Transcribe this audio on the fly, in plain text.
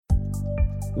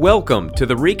Welcome to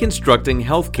the Reconstructing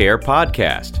Healthcare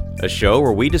podcast, a show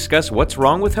where we discuss what's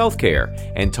wrong with healthcare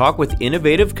and talk with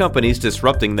innovative companies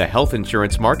disrupting the health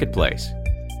insurance marketplace.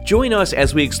 Join us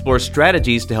as we explore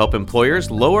strategies to help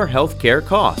employers lower healthcare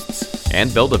costs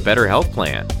and build a better health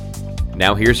plan.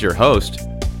 Now here's your host,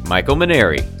 Michael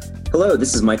Maneri. Hello,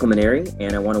 this is Michael Maneri,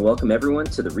 and I want to welcome everyone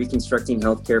to the Reconstructing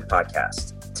Healthcare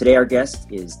podcast. Today our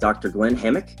guest is Dr. Glenn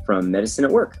Hammock from Medicine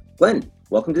at Work. Glenn,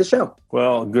 welcome to the show.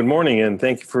 Well, good morning, and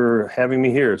thank you for having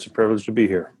me here. It's a privilege to be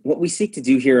here. What we seek to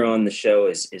do here on the show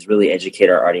is really educate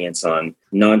our audience on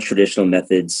non-traditional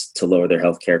methods to lower their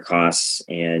healthcare costs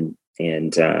and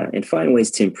find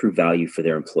ways to improve value for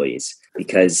their employees.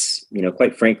 Because,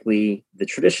 quite frankly, the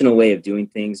traditional way of doing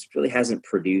things really hasn't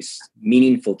produced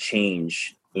meaningful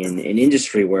change in an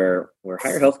industry where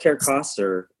higher healthcare costs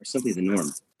are simply the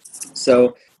norm.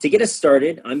 So to get us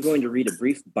started, I'm going to read a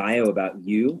brief bio about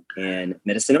you and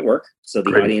Medicine at Work, so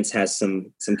the audience has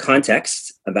some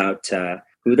context about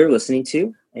who they're listening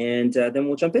to, and then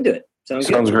we'll jump into it.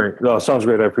 Sounds great. No, sounds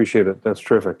great. I appreciate it. That's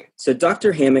terrific. So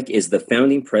Dr. Hammock is the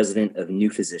founding president of New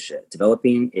Physician,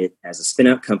 developing it as a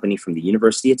spin-out company from the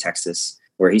University of Texas,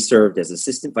 where he served as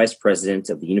assistant vice president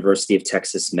of the University of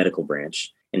Texas Medical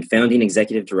Branch and founding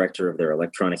executive director of their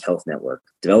electronic health network,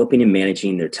 developing and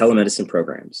managing their telemedicine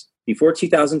programs. Before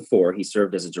 2004, he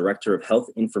served as a director of health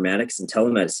informatics and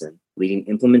telemedicine, leading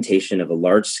implementation of a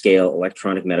large-scale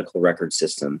electronic medical record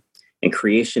system and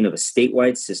creation of a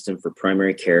statewide system for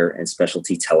primary care and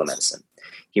specialty telemedicine.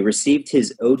 He received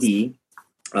his OD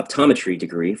optometry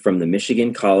degree from the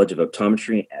Michigan College of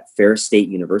Optometry at Ferris State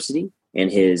University and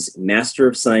his Master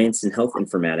of Science in Health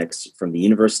Informatics from the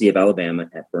University of Alabama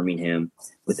at Birmingham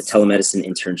with a telemedicine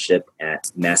internship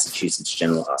at Massachusetts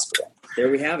General Hospital. There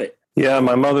we have it. Yeah,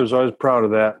 my mother's always proud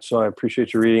of that, so I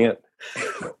appreciate you reading it.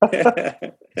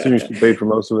 She paid for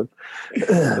most of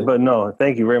it. But no,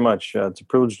 thank you very much. It's a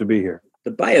privilege to be here.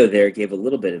 The bio there gave a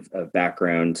little bit of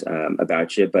background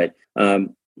about you, but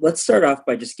let's start off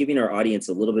by just giving our audience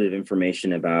a little bit of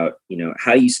information about,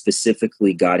 how you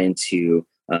specifically got into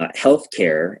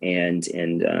healthcare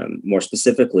and more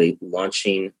specifically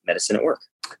launching Medicine at Work.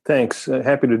 Thanks.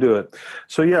 Happy to do it.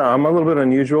 So yeah, I'm a little bit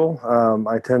unusual.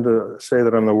 I tend to say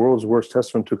that I'm the world's worst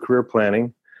testament to career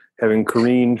planning, having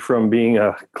careened from being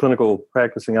a clinical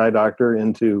practicing eye doctor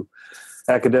into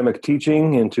academic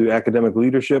teaching, into academic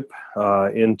leadership,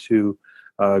 into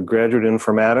graduate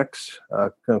informatics.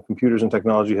 Computers and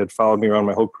technology had followed me around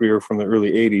my whole career from the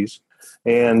early 80s.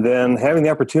 And then having the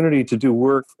opportunity to do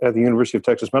work at the University of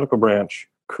Texas Medical Branch,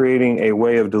 creating a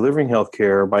way of delivering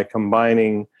healthcare by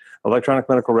combining electronic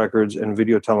medical records and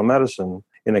video telemedicine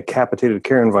in a capitated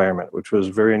care environment, which was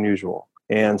very unusual.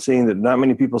 And seeing that not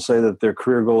many people say that their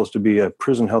career goal is to be a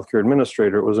prison healthcare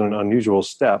administrator, it was an unusual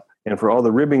step. And for all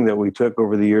the ribbing that we took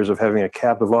over the years of having a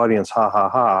captive audience,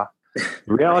 the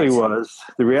reality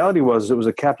was it was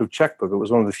a captive checkbook. It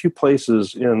was one of the few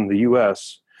places in the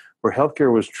U.S. where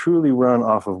healthcare was truly run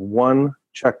off of one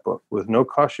checkbook with no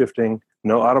cost shifting,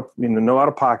 no out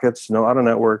of pockets, no out of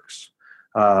networks.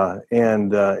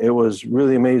 And it was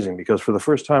really amazing because for the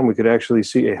first time we could actually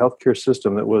see a healthcare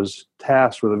system that was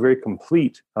tasked with a very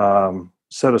complete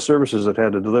set of services that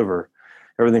had to deliver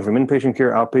everything from inpatient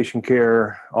care, outpatient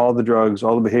care, all the drugs,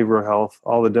 all the behavioral health,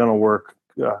 all the dental work,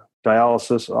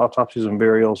 dialysis, autopsies and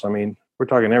burials. I mean, we're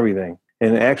talking everything,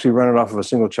 and actually run it off of a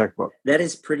single checkbook. That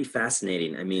is pretty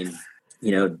fascinating. I mean,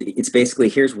 it's basically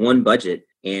here's one budget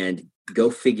and go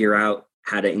figure out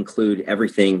how to include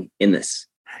everything in this.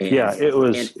 It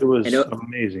was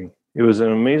amazing. It was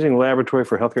an amazing laboratory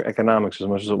for healthcare economics as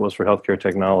much as it was for healthcare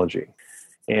technology.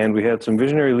 And we had some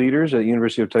visionary leaders at the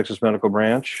University of Texas Medical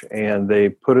Branch, and they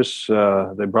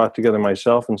brought together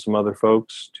myself and some other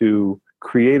folks to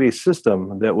create a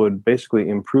system that would basically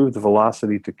improve the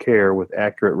velocity to care with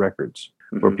accurate records,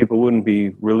 where people wouldn't be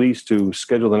released to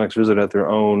schedule the next visit at their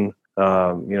own,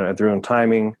 at their own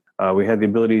timing. We had the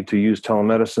ability to use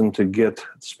telemedicine to get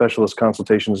specialist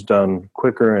consultations done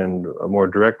quicker and more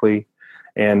directly.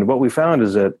 And what we found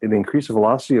is that it increased the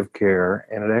velocity of care,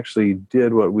 and it actually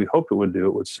did what we hoped it would do.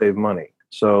 It would save money.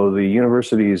 So the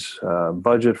university's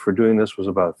budget for doing this was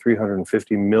about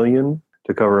 $350 million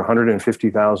to cover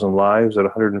 150,000 lives at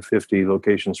 150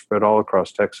 locations spread all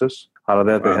across Texas. Out of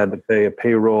that, They had to pay a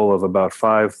payroll of about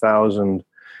 5,000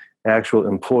 actual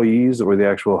employees that were the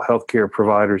actual healthcare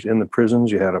providers in the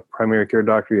prisons. You had a primary care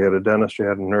doctor, you had a dentist, you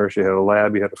had a nurse, you had a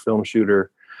lab, you had a film shooter.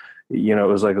 It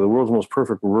was like the world's most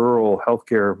perfect rural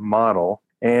healthcare model.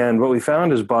 And what we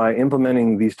found is by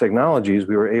implementing these technologies,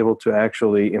 we were able to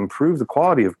actually improve the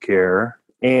quality of care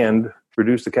and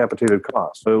reduce the capitated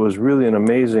cost. So it was really an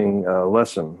amazing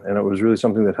lesson, and it was really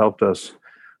something that helped us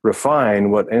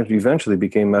refine what eventually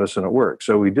became Medicine at Work.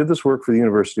 So we did this work for the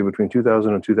university between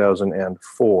 2000 and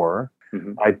 2004.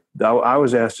 Mm-hmm. I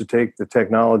was asked to take the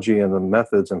technology and the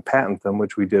methods and patent them,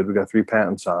 which we did. We got 3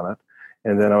 patents on it.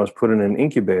 And then I was put in an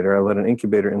incubator. I led an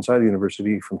incubator inside the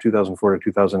university from 2004 to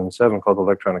 2007 called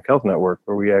Electronic Health Network,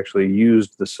 where we actually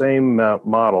used the same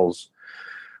models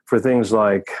for things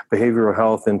like behavioral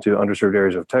health into underserved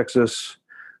areas of Texas.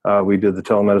 We did the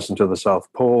telemedicine to the South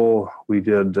Pole. We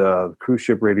did cruise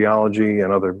ship radiology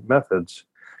and other methods.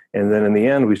 And then in the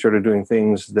end, we started doing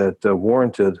things that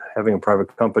warranted having a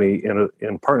private company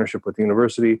in partnership with the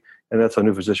university. And that's how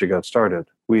New Physician got started.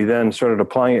 We then started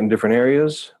applying it in different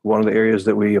areas. One of the areas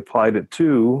that we applied it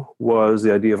to was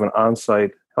the idea of an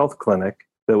on-site health clinic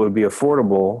that would be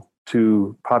affordable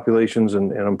to populations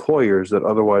and employers that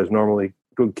otherwise normally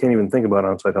can't even think about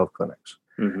on-site health clinics.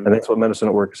 Mm-hmm. And that's what Medicine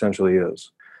at Work essentially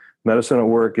is. Medicine at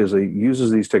Work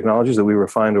uses these technologies that we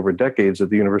refined over decades at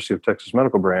the University of Texas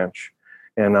Medical Branch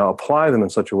and now apply them in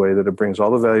such a way that it brings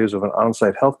all the values of an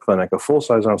on-site health clinic, a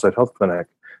full-size on-site health clinic,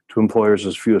 to employers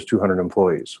as few as 200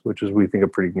 employees, which is, we think, a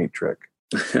pretty neat trick.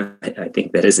 I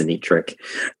think that is a neat trick.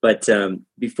 But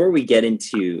before we get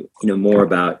into more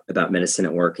about Medicine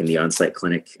at Work and the on-site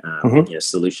clinic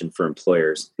solution for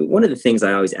employers, one of the things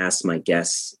I always ask my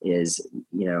guests is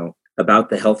about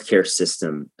the healthcare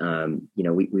system.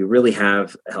 We really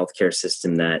have a healthcare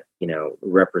system that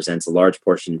represents a large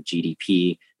portion of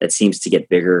GDP that seems to get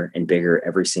bigger and bigger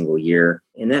every single year.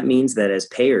 And that means that as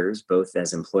payers, both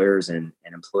as employers and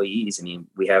employees,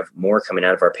 we have more coming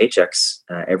out of our paychecks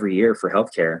every year for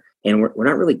healthcare, and we're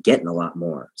not really getting a lot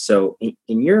more. So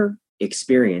in your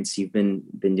experience, you've been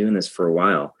doing this for a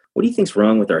while. What do you think's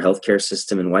wrong with our healthcare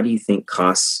system, and why do you think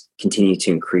costs continue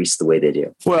to increase the way they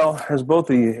do? Well, as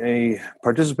both a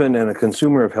participant and a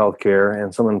consumer of healthcare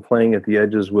and someone playing at the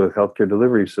edges with healthcare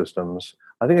delivery systems,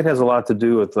 I think it has a lot to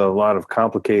do with a lot of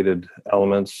complicated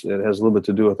elements. It has a little bit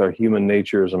to do with our human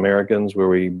nature as Americans, where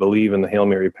we believe in the Hail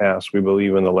Mary pass, we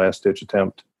believe in the last-ditch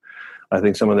attempt. I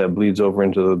think some of that bleeds over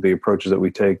into the approaches that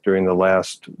we take during the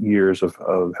last years of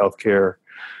healthcare.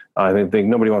 I think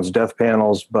nobody wants death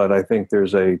panels, but I think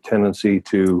there's a tendency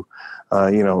to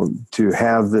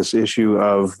have this issue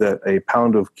of that a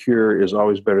pound of cure is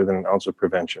always better than an ounce of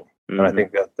prevention. Mm-hmm. And I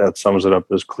think that sums it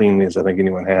up as cleanly as I think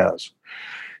anyone has.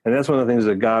 And that's one of the things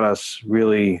that got us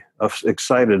really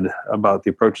excited about the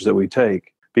approaches that we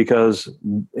take, because,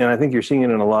 and I think you're seeing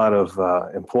it in a lot of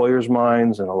employers'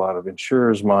 minds and a lot of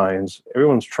insurers' minds,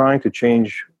 everyone's trying to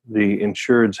change the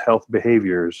insured's health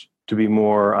behaviors to be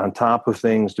more on top of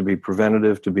things, to be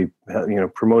preventative, to be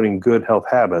promoting good health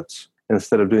habits,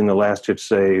 instead of doing the last-ditch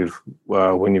save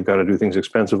when you've got to do things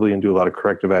expensively and do a lot of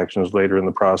corrective actions later in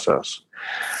the process.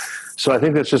 So I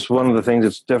think that's just one of the things.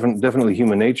 It's definitely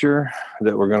human nature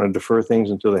that we're going to defer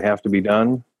things until they have to be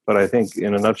done. But I think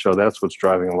in a nutshell, that's what's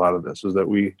driving a lot of this, is that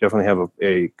we definitely have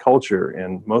a culture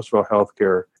in most of our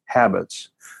healthcare habits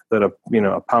that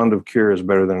a pound of cure is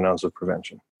better than an ounce of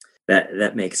prevention.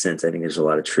 That makes sense. I think there's a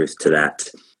lot of truth to that.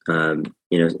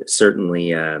 Certainly,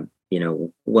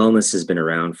 wellness has been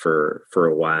around for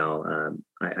a while.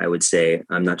 I would say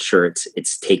I'm not sure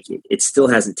it still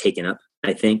hasn't taken up.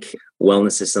 I think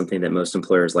wellness is something that most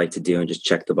employers like to do and just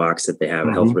check the box that they have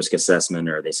a health risk assessment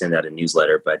or they send out a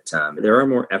newsletter. But there are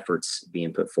more efforts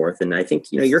being put forth, and I think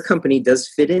your company does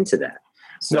fit into that.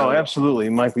 So, no, absolutely,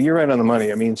 Michael. You're right on the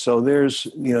money. So there's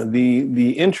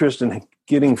the interest in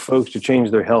getting folks to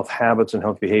change their health habits and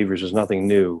health behaviors is nothing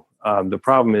new. The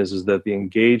problem is that the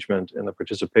engagement and the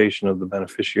participation of the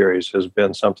beneficiaries has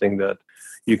been something that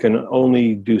you can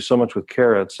only do so much with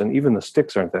carrots, and even the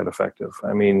sticks aren't that effective.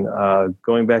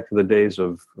 Going back to the days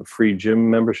of free gym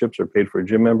memberships or paid for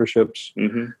gym memberships,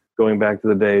 going back to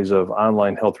the days of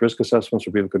online health risk assessments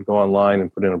where people could go online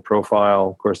and put in a profile.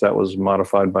 Of course, that was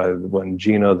modified by when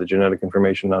GINA, the Genetic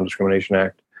Information Non-Discrimination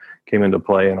Act, came into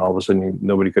play, and all of a sudden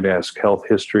nobody could ask health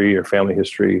history or family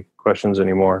history questions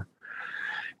anymore.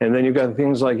 And then you've got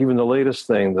things like even the latest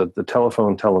thing, the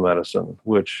telephone telemedicine,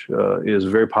 which is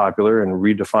very popular and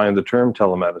redefined the term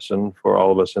telemedicine for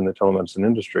all of us in the telemedicine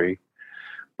industry.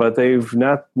 But they've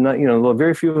not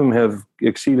very few of them have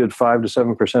exceeded 5 to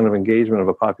 7% of engagement of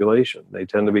a population. They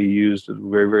tend to be used at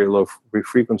very, very low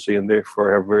frequency and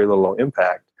therefore have very little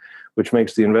impact, which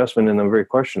makes the investment in them very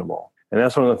questionable. And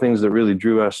that's one of the things that really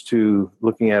drew us to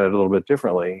looking at it a little bit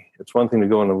differently. It's one thing to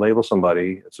go in and label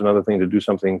somebody. It's another thing to do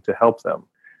something to help them.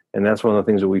 And that's one of the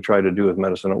things that we tried to do with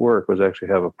Medicine at Work, was actually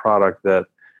have a product that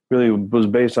really was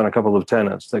based on a couple of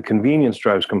tenets. That convenience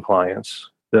drives compliance,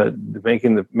 that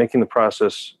making the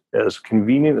process as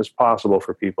convenient as possible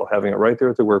for people, having it right there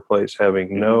at the workplace,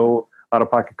 having no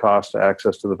out-of-pocket cost to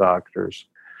access to the doctors,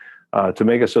 to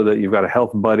make it so that you've got a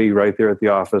health buddy right there at the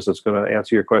office that's going to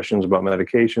answer your questions about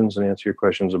medications and answer your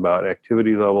questions about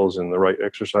activity levels and the right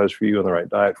exercise for you and the right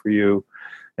diet for you,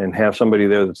 and have somebody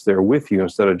there that's there with you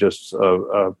instead of just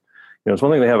it's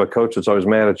one thing to have a coach that's always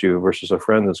mad at you versus a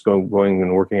friend that's going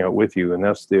and working out with you. And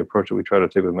that's the approach that we try to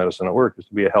take with Medicine at Work, is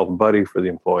to be a health buddy for the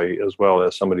employee as well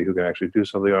as somebody who can actually do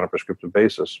something on a prescriptive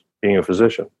basis, being a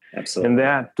physician. Absolutely.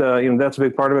 And that's a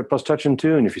big part of it, plus touch and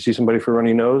tune. If you see somebody for a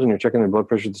runny nose and you're checking their blood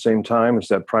pressure at the same time, it's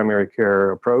that primary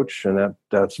care approach. And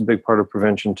that's a big part of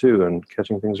prevention too, and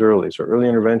catching things early. So early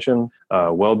intervention,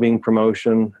 well-being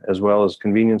promotion, as well as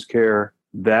convenience care.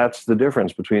 That's the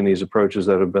difference between these approaches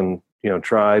that have been,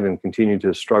 tried and continue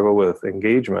to struggle with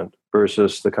engagement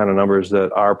versus the kind of numbers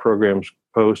that our programs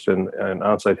post and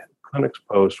on-site clinics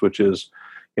post, which is,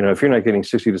 if you're not getting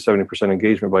 60 to 70%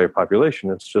 engagement by your population,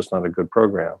 it's just not a good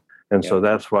program. And so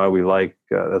that's why we like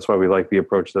the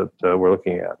approach that we're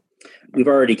looking at. We've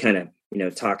already kind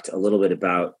of, talked a little bit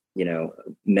about,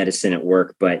 Medicine at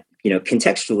Work, but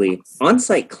contextually,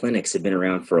 on-site clinics have been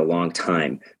around for a long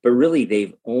time, but really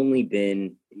they've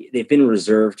been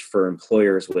reserved for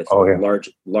employers with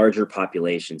larger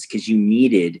populations, because you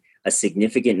needed a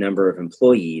significant number of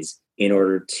employees in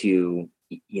order to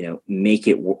make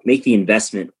the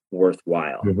investment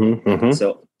worthwhile. Mm-hmm, mm-hmm.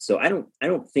 So I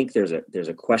don't think there's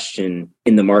a question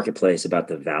in the marketplace about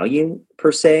the value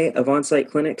per se of on-site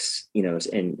clinics,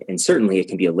 and certainly it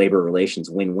can be a labor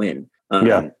relations win-win.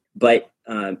 But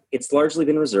it's largely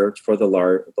been reserved for the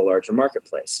larger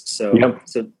marketplace. So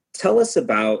tell us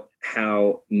about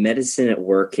how Medicine at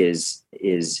Work is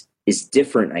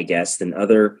different, I guess, than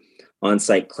other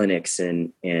on-site clinics,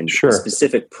 and Sure. the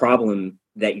specific problem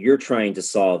that you're trying to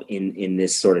solve in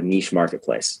this sort of niche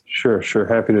marketplace. Sure.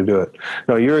 Happy to do it.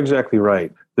 No, you're exactly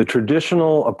right. The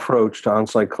traditional approach to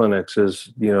on-site clinics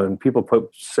is, and people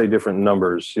say different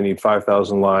numbers. You need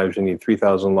 5,000 lives, you need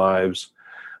 3,000 lives.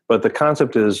 But the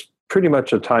concept is pretty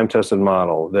much a time-tested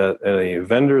model that a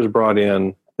vendor is brought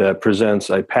in that presents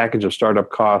a package of startup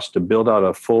costs to build out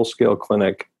a full-scale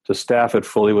clinic, to staff it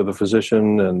fully with a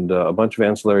physician and a bunch of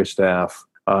ancillary staff.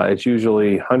 It's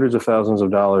usually hundreds of thousands of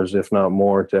dollars, if not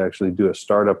more, to actually do a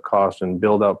startup cost and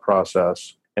build-out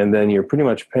process. And then you're pretty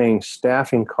much paying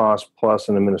staffing costs plus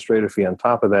an administrative fee on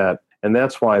top of that. And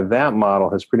that's why that model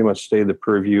has pretty much stayed the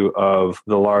purview of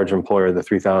the large employer, the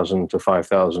 3,000 to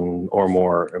 5,000 or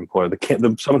more employer,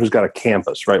 someone who's got a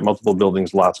campus, right? Multiple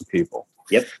buildings, lots of people.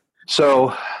 Yep.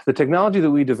 So the technology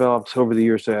that we developed over the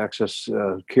years to access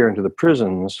care into the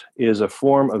prisons is a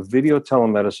form of video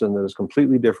telemedicine that is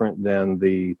completely different than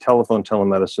the telephone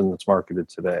telemedicine that's marketed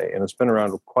today. And it's been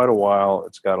around quite a while.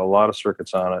 It's got a lot of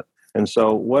circuits on it. And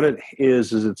so what it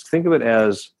is think of it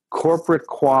as corporate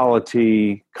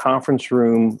quality conference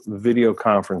room video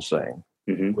conferencing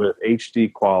with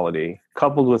HD quality,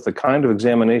 coupled with the kind of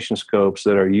examination scopes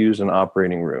that are used in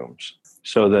operating rooms,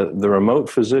 so that the remote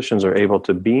physicians are able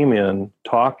to beam in,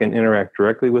 talk and interact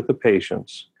directly with the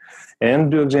patients,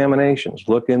 and do examinations,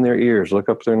 look in their ears, look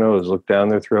up their nose, look down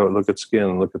their throat, look at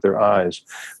skin, look at their eyes,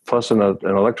 plus an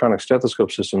electronic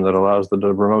stethoscope system that allows the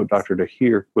remote doctor to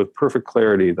hear with perfect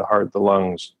clarity the heart, the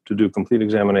lungs, to do complete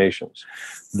examinations.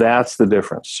 That's the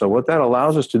difference. So what that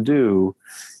allows us to do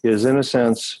is, in a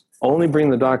sense, only bring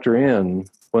the doctor in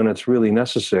when it's really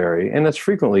necessary, and it's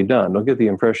frequently done. Don't get the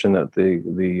impression that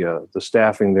the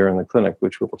staffing there in the clinic,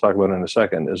 which we'll talk about in a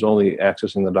second, is only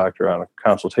accessing the doctor on a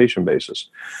consultation basis.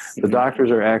 The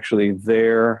doctors are actually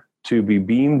there to be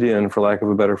beamed in, for lack of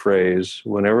a better phrase,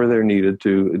 whenever they're needed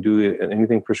to do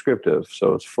anything prescriptive.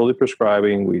 So it's fully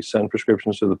prescribing. We send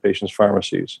prescriptions to the patient's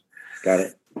pharmacies. Got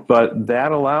it. But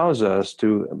that allows us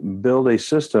to build a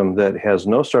system that has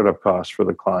no startup costs for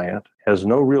the client, has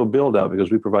no real build out,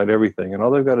 because we provide everything. And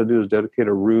all they've got to do is dedicate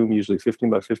a room, usually 15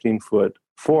 by 15 foot,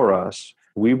 for us.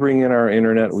 We bring in our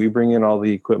internet, we bring in all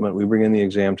the equipment, we bring in the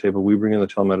exam table, we bring in the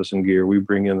telemedicine gear, we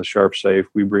bring in the Sharp Safe,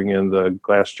 we bring in the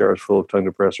glass jars full of tongue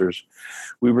depressors,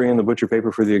 we bring in the butcher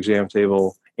paper for the exam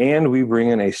table, and we bring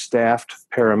in a staffed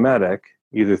paramedic,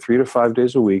 either 3 to 5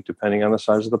 days a week, depending on the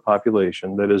size of the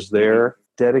population, that is there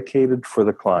dedicated for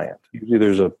the client. Usually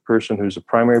there's a person who's a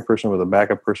primary person with a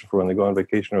backup person for when they go on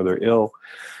vacation or they're ill,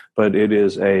 but it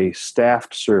is a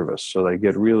staffed service. So they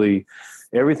get really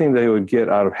everything they would get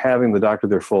out of having the doctor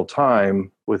there full time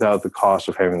without the cost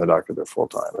of having the doctor there full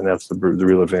time. And that's the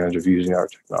real advantage of using our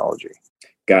technology.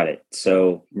 Got it.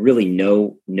 So really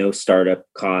no startup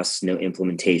costs, no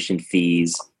implementation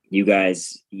fees. You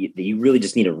guys, you really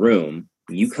just need a room.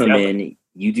 You come in,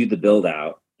 you do the build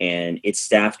out, and it's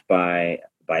staffed by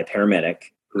a paramedic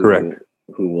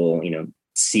who will,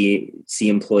 see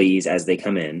employees as they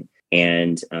come in.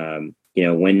 And,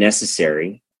 when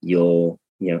necessary, you'll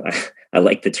I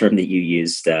like the term that you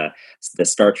used, the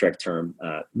Star Trek term.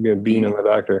 Beaming the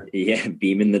doctor. Yeah,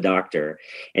 beaming the doctor.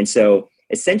 And so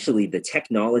essentially the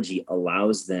technology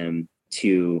allows them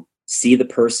to see the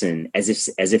person as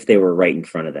if they were right in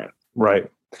front of them. Right.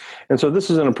 And so this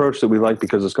is an approach that we like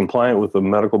because it's compliant with the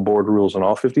medical board rules in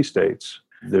all 50 states.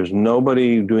 There's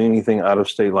nobody doing anything out of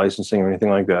state licensing or anything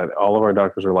like that. All of our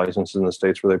doctors are licensed in the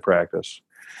states where they practice.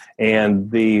 And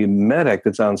the medic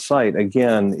that's on site,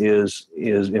 again, is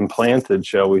implanted,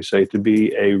 shall we say, to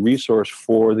be a resource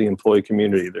for the employee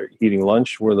community. They're eating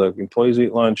lunch where the employees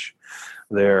eat lunch.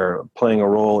 They're playing a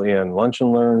role in lunch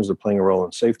and learns. They're playing a role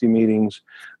in safety meetings.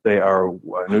 They are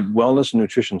wellness and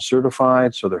nutrition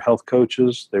certified, so they're health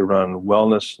coaches. They run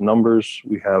wellness numbers.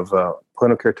 We have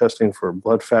point of care testing for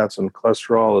blood fats and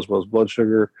cholesterol as well as blood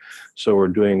sugar. So we're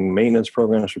doing maintenance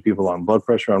programs for people on blood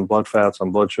pressure, on blood fats,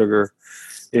 on blood sugar.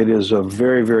 It is a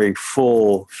very, very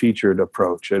full-featured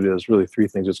approach. It is really three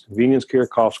things. It's convenience care,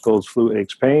 coughs, colds, flu,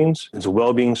 aches, pains. It's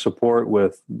well-being support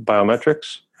with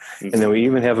biometrics. And then we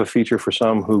even have a feature for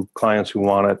some clients who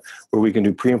want it, where we can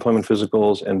do pre-employment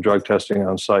physicals and drug testing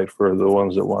on site for the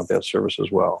ones that want that service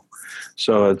as well.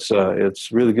 So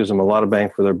it's really gives them a lot of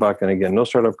bang for their buck. And again, no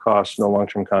startup costs, no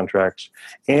long-term contracts,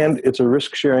 and it's a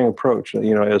risk-sharing approach.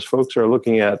 As folks are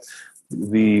looking at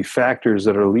the factors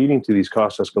that are leading to these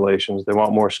cost escalations, they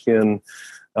want more skin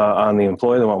on the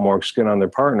employee, they want more skin on their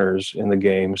partners in the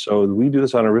game. So we do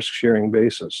this on a risk-sharing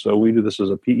basis. So we do this as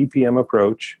a PEPM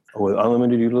approach with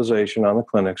unlimited utilization on the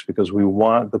clinics because we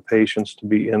want the patients to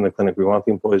be in the clinic. We want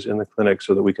the employees in the clinic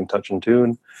so that we can touch and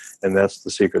tune. And that's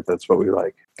the secret. That's what we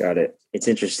like. Got it. It's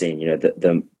interesting.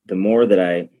 The more that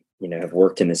I, have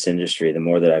worked in this industry, the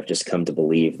more that I've just come to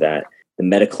believe that the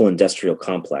medical industrial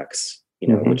complex,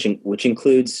 which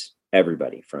includes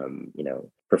everybody from,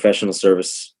 professional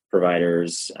service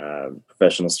providers,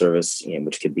 professional service,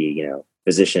 which could be,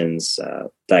 physicians,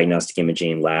 diagnostic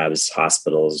imaging, labs,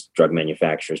 hospitals, drug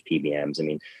manufacturers, PBMs. I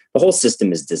mean, the whole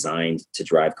system is designed to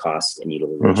drive costs and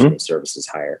utilization of services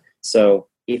higher. So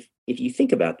if you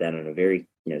think about that on a very,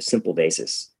 simple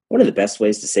basis, one of the best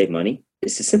ways to save money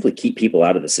is to simply keep people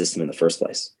out of the system in the first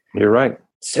place. You're right.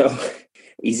 So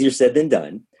easier said than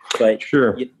done. But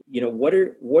sure. What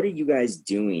are you guys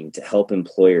doing to help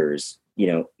employers,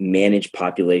 manage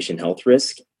population health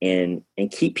risk and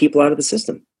keep people out of the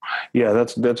system? Yeah,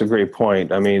 that's a great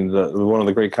point. I mean, one of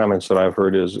the great comments that I've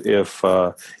heard is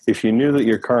if you knew that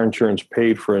your car insurance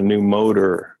paid for a new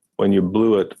motor when you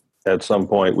blew it at some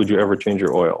point, would you ever change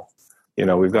your oil?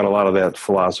 We've got a lot of that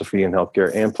philosophy in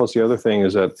healthcare. And plus the other thing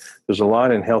is that there's a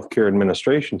lot in healthcare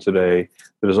administration today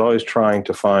that is always trying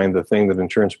to find the thing that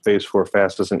insurance pays for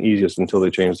fastest and easiest until they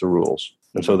change the rules.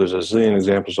 And so there's a zillion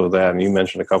examples of that. And you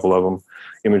mentioned a couple of them,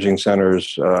 imaging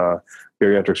centers,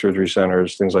 bariatric surgery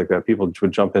centers, things like that. People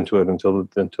would jump into it until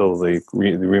the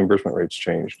reimbursement rates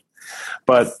changed.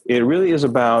 But it really is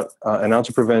about an ounce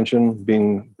of prevention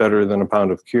being better than a pound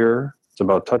of cure. It's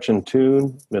about touch and tune,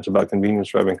 and it's about convenience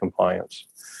driving compliance.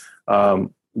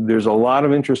 There's a lot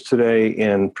of interest today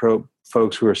in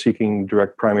folks who are seeking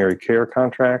direct primary care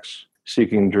contracts,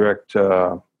 seeking direct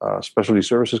specialty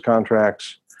services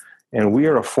contracts, and we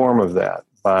are a form of that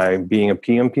by being a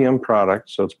PMPM product,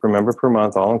 so it's per member per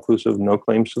month, all-inclusive, no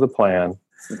claims to the plan,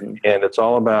 and it's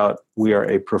all about we are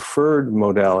a preferred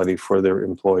modality for their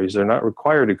employees. They're not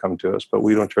required to come to us, but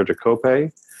we don't charge a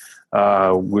copay.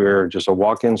 We're just a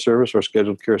walk-in service or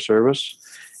scheduled care service,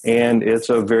 and it's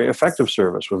a very effective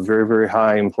service with very, very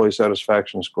high employee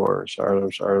satisfaction scores.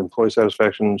 Our employee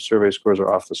satisfaction survey scores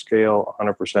are off the scale,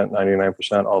 100%,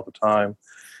 99% all the time,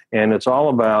 and it's all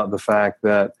about the fact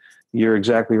that you're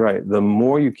exactly right. The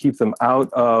more you keep them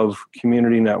out of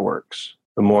community networks,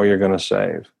 the more you're going to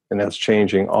save. And that's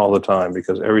changing all the time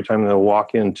because every time they'll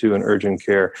walk into an urgent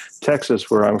care,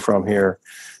 Texas, where I'm from here,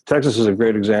 Texas is a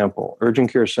great example.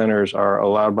 Urgent care centers are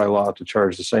allowed by law to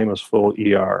charge the same as full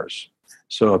ERs.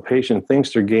 So a patient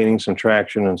thinks they're gaining some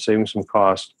traction and saving some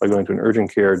cost by going to an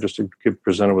urgent care just to get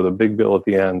presented with a big bill at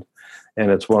the end. And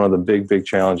it's one of the big, big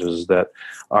challenges is that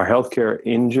our healthcare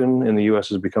engine in the U.S.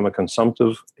 has become a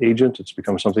consumptive agent. It's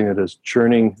become something that is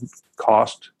churning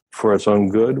cost for its own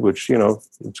good, which,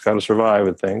 it's got to survive,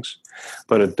 it thinks.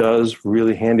 But it does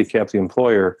really handicap the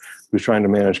employer who's trying to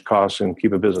manage costs and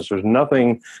keep a business. There's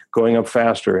nothing going up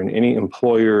faster in any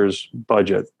employer's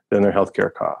budget than their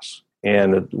healthcare costs.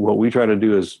 And what we try to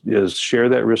do is share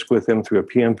that risk with them through a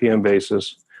PMPM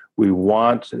basis. We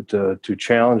want to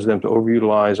challenge them to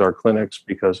overutilize our clinics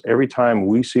because every time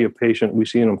we see a patient, we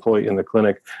see an employee in the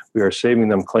clinic, we are saving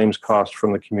them claims cost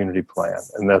from the community plan.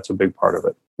 And that's a big part of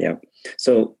it. Yeah.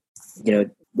 So,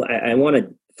 I want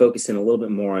to focus in a little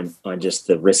bit more on just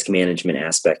the risk management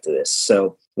aspect of this.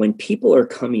 So when people are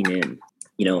coming in,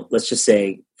 let's just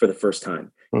say for the first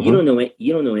time, you don't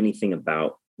know anything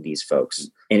about these folks,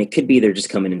 and it could be they're just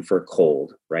coming in for a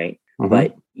cold, right?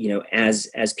 But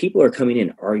as people are coming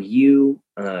in, are you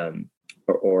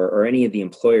or any of the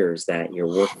employers that you're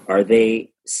working, are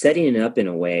they setting it up in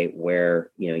a way where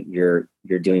you're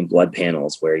doing blood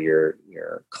panels, where you're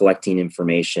collecting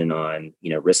information on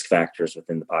risk factors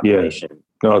within the population? Yeah.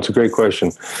 No, it's a great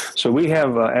question. So we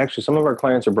have actually some of our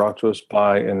clients are brought to us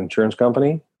by an insurance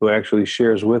company who actually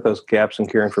shares with us gaps in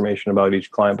care information about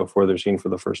each client before they're seen for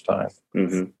the first time,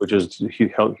 which is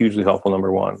hugely helpful.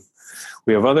 Number one,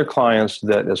 we have other clients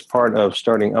that, as part of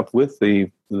starting up with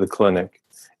the clinic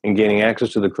and gaining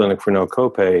access to the clinic for no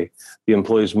copay, the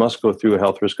employees must go through a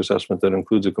health risk assessment that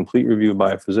includes a complete review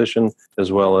by a physician,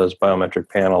 as well as biometric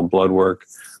panel, blood work,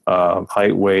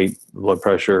 height, weight, blood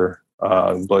pressure,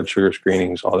 blood sugar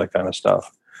screenings, all that kind of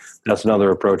stuff. That's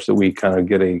another approach that we kind of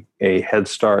get a head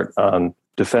start on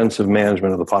defensive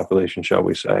management of the population, shall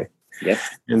we say. Yep.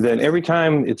 And then every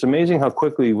time, it's amazing how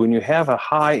quickly, when you have a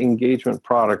high engagement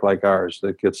product like ours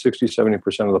that gets 60,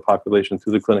 70% of the population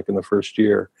through the clinic in the first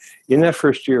year, in that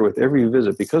first year with every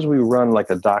visit, because we run like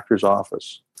a doctor's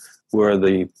office, where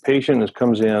the patient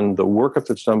comes in, the workup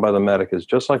that's done by the medic is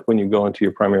just like when you go into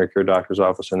your primary care doctor's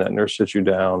office and that nurse sits you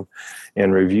down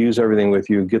and reviews everything with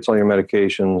you, gets all your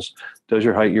medications, does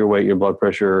your height, your weight, your blood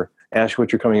pressure, asks you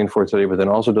what you're coming in for today, but then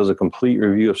also does a complete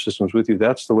review of systems with you.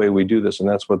 That's the way we do this, and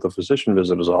that's what the physician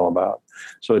visit is all about.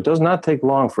 So it does not take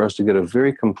long for us to get a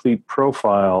very complete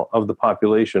profile of the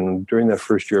population during that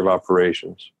first year of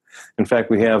operations. In fact,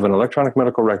 we have an electronic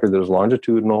medical record that is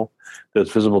longitudinal,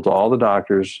 that's visible to all the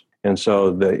doctors. And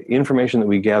so the information that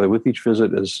we gather with each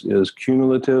visit is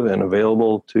cumulative and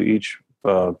available to each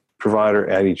provider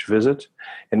at each visit.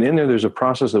 And in there's a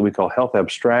process that we call health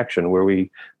abstraction, where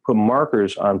we put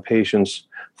markers on patients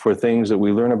for things that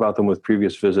we learn about them with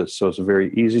previous visits. So it's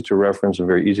very easy to reference and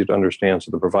very easy to understand.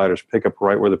 So the providers pick up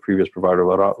right where the previous provider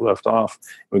left off,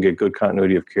 and we get good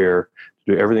continuity of care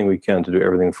to do everything we can to do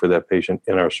everything for that patient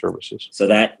in our services. So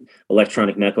that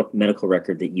electronic medical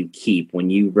record that you keep, when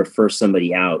you refer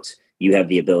somebody out, you have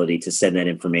the ability to send that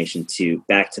information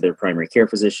back to their primary care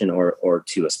physician or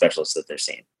to a specialist that they're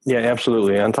seeing. Yeah,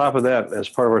 absolutely. On top of that, as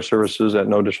part of our services at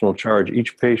no additional charge,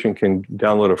 each patient can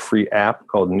download a free app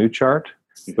called NewChart,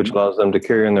 which allows them to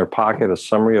carry in their pocket a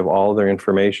summary of all their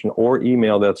information, or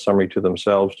email that summary to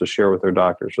themselves to share with their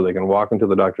doctor. So they can walk into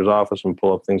the doctor's office and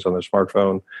pull up things on their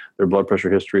smartphone, their blood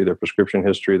pressure history, their prescription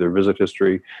history, their visit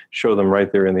history, show them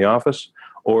right there in the office.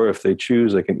 Or if they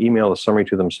choose, they can email a summary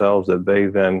to themselves that they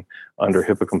then, under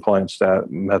HIPAA compliance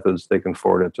methods, they can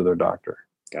forward it to their doctor.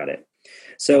 Got it.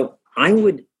 So I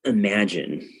would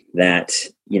imagine that,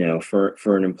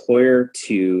 for an employer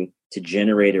to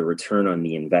generate a return on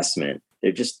the investment,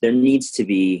 there needs to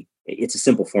be, it's a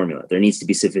simple formula. There needs to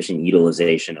be sufficient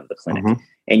utilization of the clinic.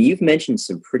 And you've mentioned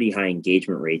some pretty high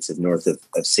engagement rates of north of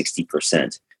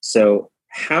 60%. So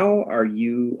how are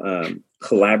you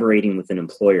collaborating with an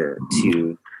employer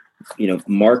to,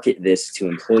 market this to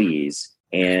employees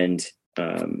and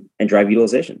drive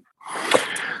utilization?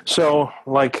 So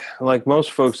like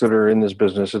most folks that are in this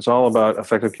business, it's all about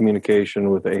effective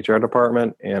communication with the HR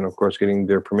department and, of course, getting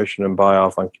their permission and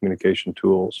buy-off on communication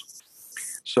tools.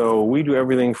 So we do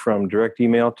everything from direct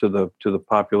email to the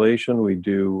population. We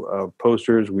do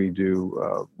posters. We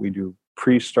do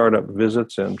pre-startup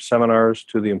visits and seminars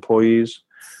to the employees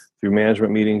through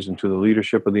management meetings and to the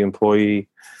leadership of the employee.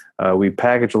 We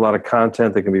package a lot of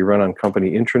content that can be run on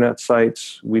company intranet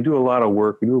sites. We do a lot of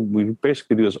work. We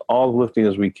basically do all the lifting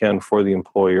as we can for the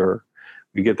employer.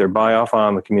 We get their buy-off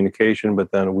on the communication,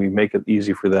 but then we make it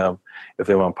easy for them. If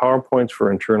they want PowerPoints for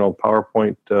internal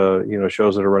PowerPoint,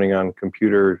 shows that are running on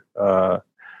computer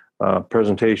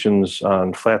presentations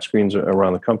on flat screens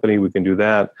around the company, we can do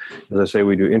that. As I say,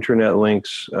 we do intranet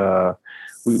links.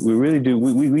 We really do.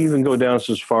 We even go down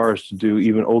as far as to do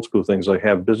even old school things, like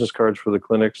have business cards for the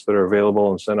clinics that are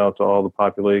available and sent out to all the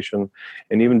population,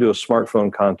 and even do a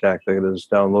smartphone contact that is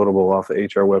downloadable off the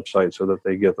HR website so that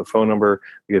they get the phone number,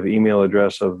 they get the email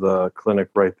address of the clinic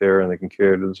right there, and they can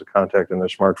carry it as a contact in their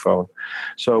smartphone.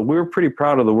 So we're pretty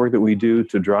proud of the work that we do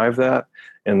to drive that.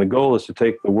 And the goal is to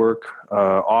take the work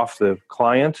off the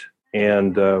client,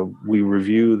 and we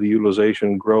review the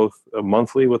utilization growth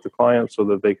monthly with the client so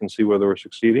that they can see whether we're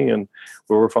succeeding and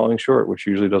where we're falling short, which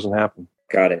usually doesn't happen.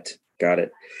 Got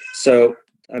it. So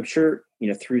I'm sure,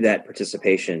 through that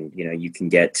participation, you can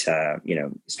get,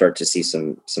 start to see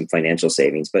some financial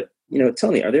savings. But,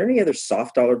 tell me, are there any other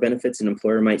soft dollar benefits an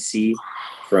employer might see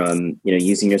from,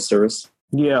 using your service?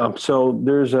 Yeah, so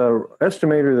there's a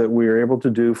estimator that we are able to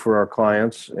do for our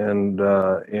clients and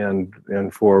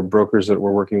for brokers that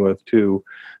we're working with too.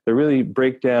 They really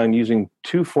break down using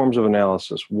two forms of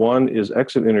analysis. One is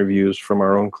exit interviews from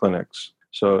our own clinics.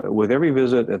 So with every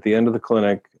visit, at the end of the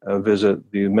clinic visit,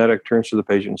 the medic turns to the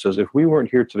patient and says, "If we weren't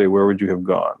here today, where would you have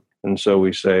gone?" And so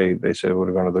they say they would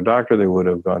have gone to their doctor, they would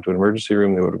have gone to an emergency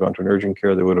room, they would have gone to an urgent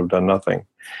care, they would have done nothing.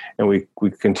 And we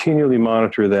continually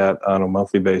monitor that on a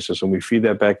monthly basis, and we feed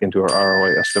that back into our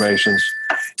ROI estimations.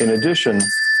 In addition,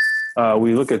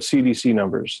 we look at CDC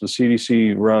numbers. The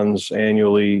CDC runs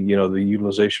annually, the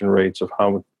utilization rates of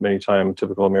how many times a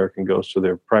typical American goes to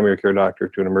their primary care doctor,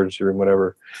 to an emergency room,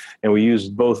 whatever. And we use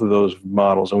both of those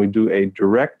models, and we do a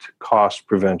direct cost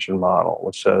prevention model,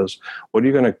 which says, what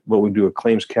we do a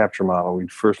claims capture model. We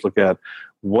first look at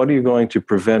what are you going to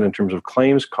prevent in terms of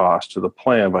claims cost to the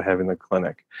plan by having the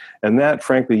clinic? And that,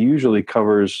 frankly, usually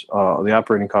covers the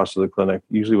operating costs of the clinic,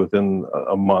 usually within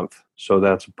a month. So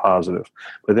that's a positive.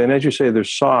 But then, as you say,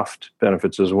 there's soft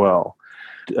benefits as well.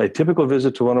 A typical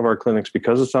visit to one of our clinics,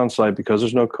 because it's on site, because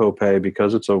there's no copay,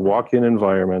 because it's a walk-in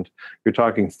environment, you're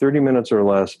talking 30 minutes or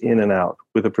less in and out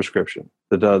with a prescription.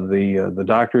 The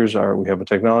doctors we have a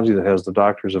technology that has the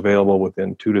doctors available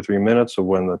within 2 to 3 minutes of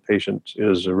when the patient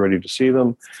is ready to see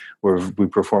them. We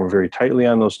perform very tightly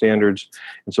on those standards.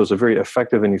 And so it's a very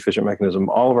effective and efficient mechanism.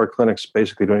 All of our clinics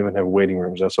basically don't even have waiting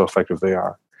rooms. That's how effective they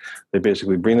are. They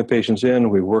basically bring the patients in,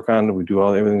 we work on it, we do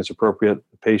everything that's appropriate.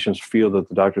 The patients feel that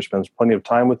the doctor spends plenty of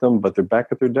time with them, but they're back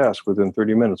at their desk within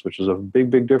 30 minutes, which is a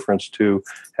big, big difference to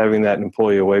having that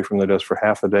employee away from their desk for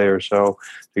half a day or so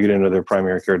to get into their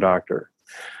primary care doctor.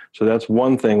 So that's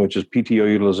one thing, which is PTO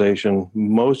utilization.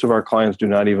 Most of our clients do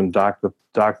not even dock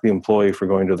the employee for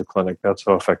going to the clinic. That's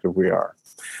how effective we are.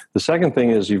 The second thing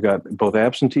is you've got both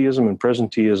absenteeism and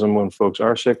presenteeism when folks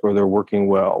are sick or they're working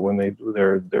well. When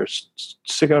they're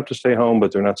sick enough to stay home,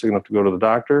 but they're not sick enough to go to the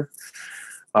doctor,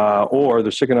 or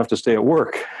they're sick enough to stay at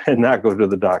work and not go to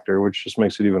the doctor, which just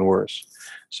makes it even worse.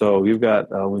 So we've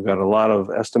got a lot of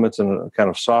estimates and a kind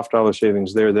of soft dollar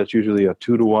savings there. That's usually a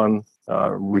 2-to-1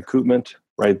 recoupment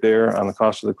right there on the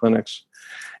cost of the clinics.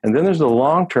 And then there's the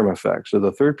long-term effect. So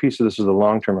the third piece of this is the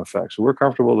long-term effect. So we're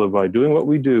comfortable that by doing what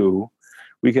we do,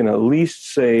 we can at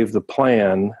least save the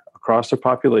plan across the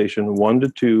population 1 to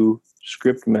 2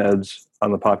 script meds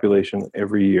on the population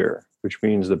every year, which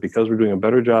means that because we're doing a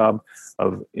better job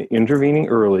of intervening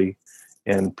early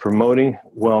and promoting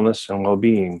wellness and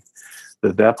well-being,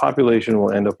 that population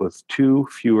will end up with 2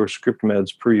 fewer script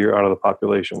meds per year out of the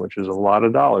population, which is a lot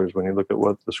of dollars when you look at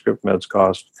what the script meds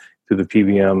cost through the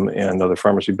PBM and other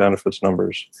pharmacy benefits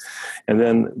numbers. And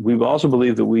then we also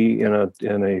believe that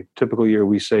in a typical year,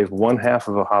 we save 1/2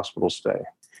 of a hospital stay.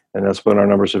 And that's what our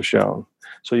numbers have shown.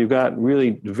 So you've got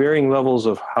really varying levels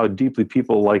of how deeply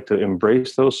people like to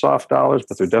embrace those soft dollars,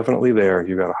 but they're definitely there.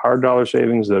 You've got a hard dollar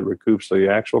savings that recoups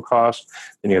the actual cost,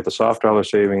 then you have the soft dollar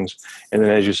savings. And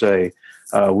then, as you say,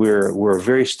 we're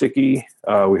very sticky.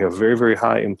 We have very, very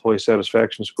high employee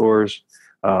satisfaction scores.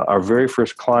 Our very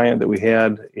first client that we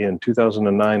had in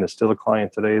 2009 is still a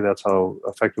client today. That's how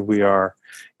effective we are.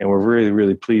 And we're really,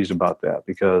 really pleased about that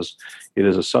because it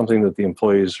is something that the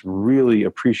employees really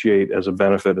appreciate as a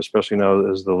benefit, especially now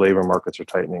as the labor markets are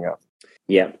tightening up.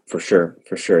 Yeah, for sure.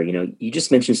 For sure. You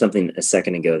just mentioned something a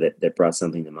second ago that brought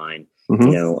something to mind.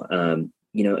 Mm-hmm.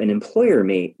 An employer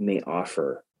may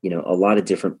offer, a lot of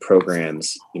different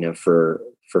programs,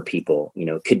 for people.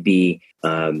 It could be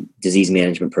disease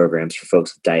management programs for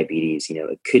folks with diabetes.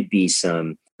 It could be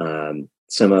some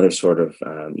other sort of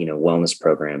wellness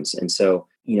programs. And so,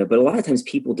 but a lot of times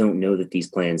people don't know that these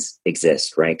plans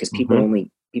exist, right? Because people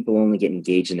only get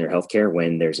engaged in their healthcare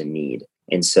when there's a need.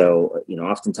 And so,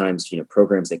 oftentimes,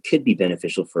 programs that could be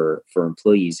beneficial for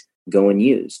employees go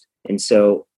unused. And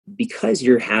so, because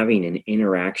you're having an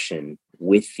interaction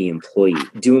with the employee,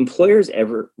 do employers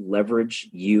ever leverage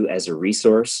you as a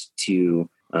resource to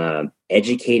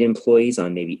educate employees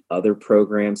on maybe other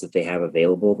programs that they have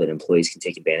available that employees can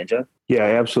take advantage of? Yeah,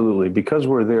 absolutely. Because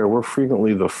we're there, we're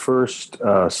frequently the first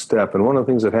step. And one of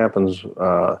the things that happens,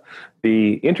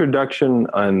 the introduction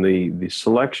and the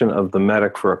selection of the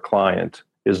medic for a client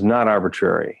is not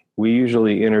arbitrary. We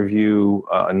usually interview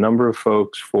a number of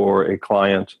folks for a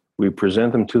client. We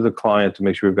present them to the client to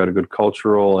make sure we've got a good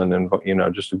cultural and then,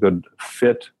 just a good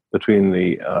fit between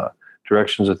the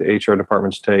directions that the HR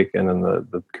departments take and then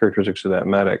the characteristics of that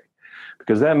medic.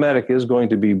 Because that medic is going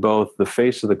to be both the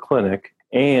face of the clinic,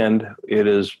 and it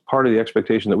is part of the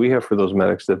expectation that we have for those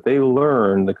medics that they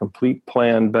learn the complete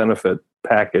plan benefit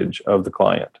package of the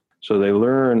client. So they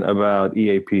learn about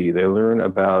EAP. They learn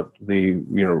about the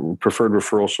preferred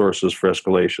referral sources for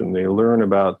escalation. They learn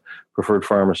about preferred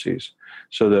pharmacies.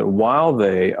 So that while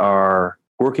they are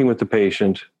working with the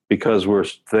patient, because we're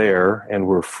there and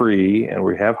we're free and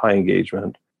we have high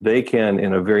engagement, they can,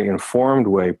 in a very informed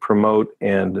way, promote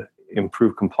and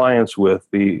improve compliance with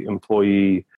the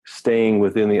employee staying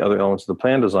within the other elements of the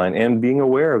plan design and being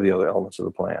aware of the other elements of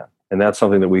the plan. And that's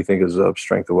something that we think is a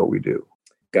strength of what we do.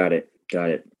 Got it.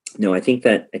 No, I think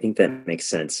that makes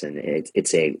sense, and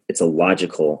it's a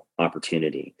logical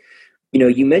opportunity.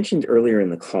 You mentioned earlier in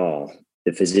the call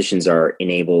that physicians are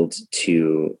enabled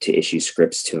to issue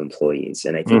scripts to employees,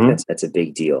 and I think that's a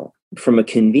big deal. From a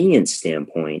convenience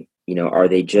standpoint, are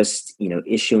they just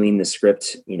issuing the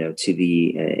script to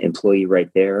the employee right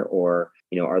there, or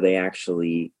are they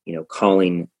actually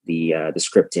calling the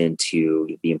script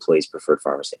into the employee's preferred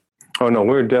pharmacy? Oh, no,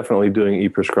 we're definitely doing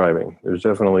e-prescribing. There's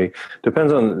definitely,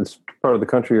 depends on the part of the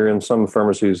country you're in. Some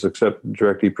pharmacies accept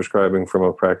direct e-prescribing from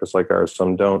a practice like ours.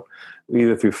 Some don't.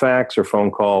 Either through fax or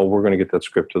phone call, we're going to get that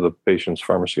script to the patient's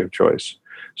pharmacy of choice.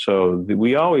 So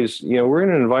we always, we're in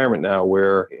an environment now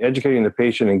where educating the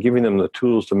patient and giving them the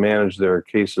tools to manage their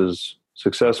cases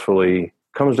successfully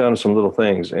comes down to some little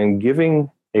things. And giving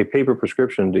a paper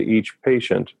prescription to each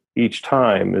patient each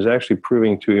time is actually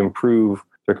proving to improve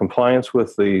their compliance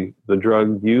with the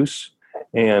drug use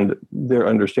and their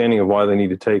understanding of why they need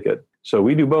to take it. So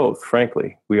we do both,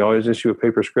 frankly. We always issue a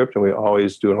paper script, and we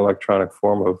always do an electronic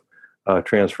form of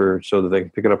transfer so that they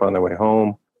can pick it up on their way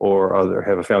home or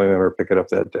have a family member pick it up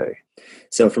that day.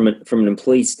 So from an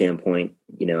employee standpoint,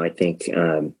 I think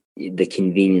the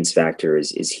convenience factor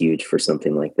is huge for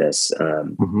something like this.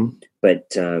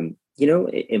 But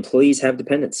employees have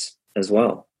dependents as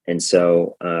well. And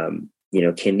so,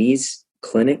 can these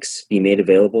clinics be made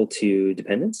available to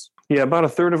dependents? Yeah, about a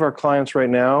third of our clients right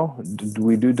now,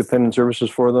 we do dependent services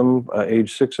for them,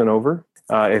 age 6 and over.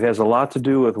 It has a lot to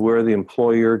do with where the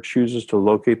employer chooses to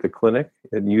locate the clinic.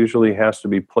 It usually has to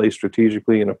be placed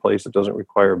strategically in a place that doesn't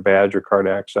require badge or card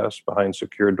access, behind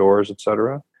secure doors, et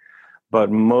cetera.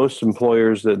 But most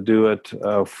employers that do it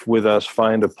with us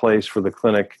find a place for the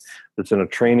clinic that's in a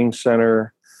training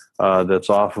center, that's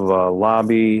off of a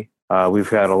lobby. We've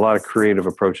had a lot of creative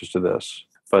approaches to this.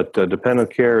 But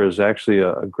dependent care is actually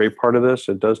a great part of this.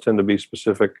 It does tend to be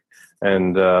specific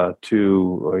and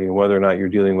to whether or not you're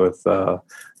dealing with a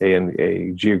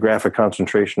geographic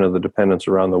concentration of the dependents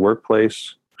around the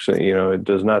workplace. So, it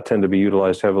does not tend to be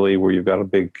utilized heavily where you've got a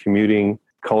big commuting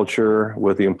culture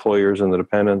with the employers and the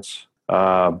dependents.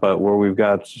 But where we've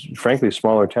got, frankly,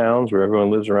 smaller towns where everyone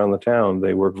lives around the town,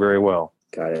 they work very well.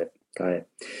 Got it.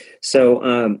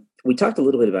 So we talked a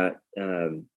little bit about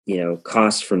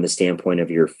costs from the standpoint of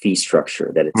your fee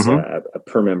structure, that it's a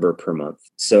per member per month.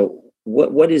 So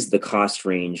what is the cost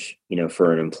range,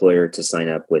 for an employer to sign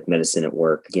up with Medicine at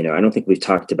Work? I don't think we've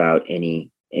talked about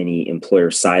any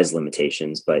employer size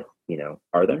limitations, but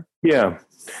are there? Yeah,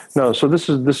 no. So this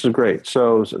is great.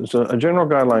 So a general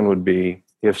guideline would be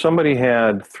if somebody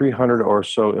had 300 or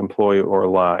so employee or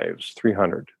lives,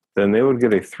 300, then they would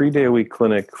get a 3-day-a-week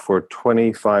clinic for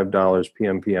 $25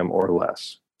 PMPM or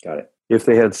less. Got it. If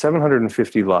they had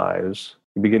 750 lives,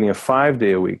 you'd be getting a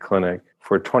 5-day-a-week clinic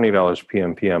for $20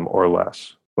 PMPM or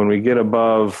less. When we get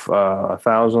above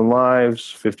 1,000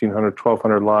 lives, 1,500,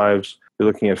 1,200 lives, you're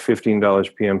looking at $15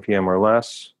 PMPM or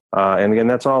less. And again,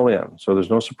 that's all in. So there's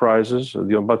no surprises. But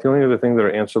the only other thing that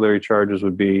are ancillary charges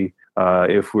would be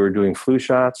if we're doing flu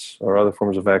shots or other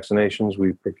forms of vaccinations,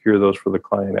 we procure those for the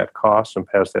client at cost and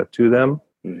pass that to them.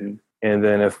 Mm-hmm. And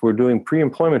then if we're doing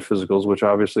pre-employment physicals, which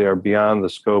obviously are beyond the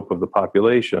scope of the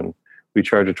population, we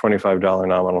charge a $25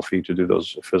 nominal fee to do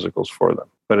those physicals for them.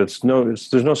 But there's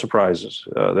no surprises.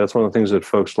 That's one of the things that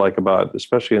folks like about,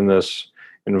 especially in this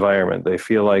environment. They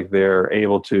feel like they're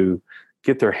able to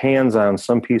get their hands on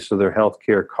some piece of their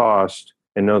healthcare cost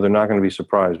and know they're not going to be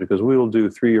surprised, because we will do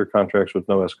 3-year contracts with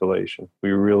no escalation.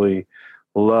 We really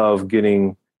love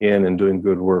getting in and doing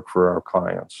good work for our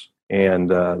clients. And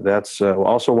that's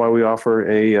also why we offer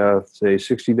a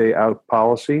 60-day out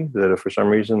policy, that if for some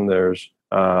reason there's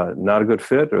not a good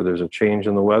fit or there's a change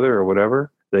in the weather or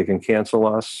whatever, they can cancel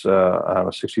us on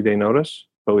a 60-day notice.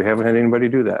 But we haven't had anybody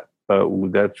do that. But we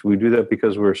do that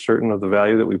because we're certain of the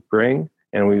value that we bring.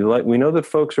 And we know that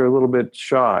folks are a little bit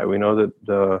shy. We know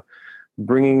that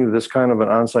bringing this kind of an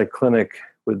on-site clinic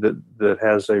that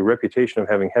has a reputation of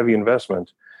having heavy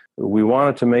investment, we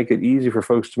wanted to make it easy for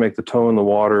folks to make the toe in the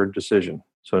water decision.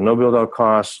 So no build-out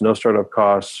costs, no startup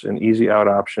costs, an easy out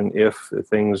option if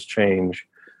things change.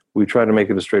 We try to make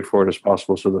it as straightforward as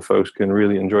possible so the folks can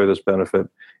really enjoy this benefit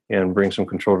and bring some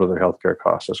control to their healthcare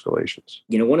cost escalations.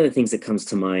 One of the things that comes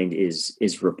to mind is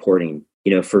reporting.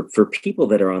 For people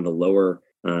that are on the lower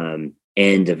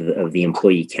end of the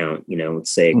employee count,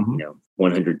 let's say,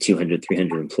 100, 200,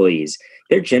 300 employees,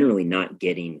 they're generally not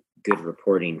getting good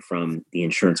reporting from the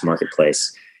insurance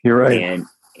marketplace. You're right.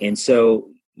 And so,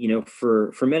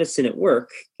 for medicine at work,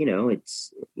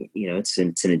 it's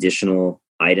an additional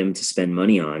item to spend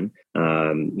money on,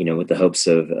 with the hopes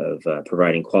of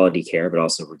providing quality care, but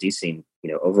also reducing,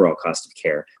 overall cost of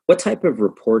care. What type of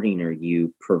reporting are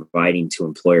you providing to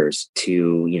employers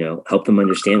to, help them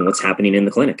understand what's happening in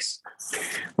the clinics?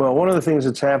 Well, one of the things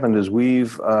that's happened is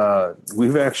we've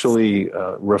actually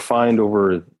refined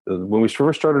over. When we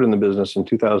first started in the business in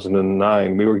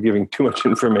 2009, we were giving too much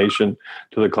information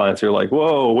to the clients. They're like,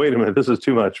 "Whoa, wait a minute, this is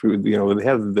too much." They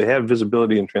have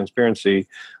visibility and transparency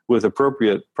with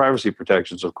appropriate privacy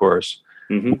protections, of course.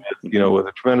 With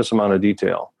a tremendous amount of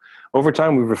detail. Over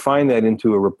time, we've refined that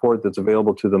into a report that's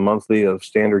available to them monthly of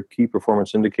standard key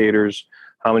performance indicators,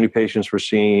 how many patients we're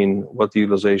seeing, what the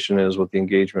utilization is, what the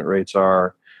engagement rates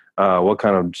are, what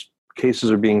kind of cases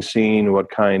are being seen, what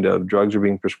kind of drugs are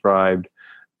being prescribed.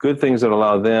 Good things that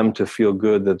allow them to feel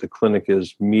good that the clinic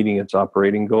is meeting its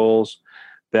operating goals.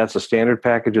 That's a standard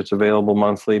package. It's available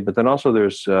monthly. But then also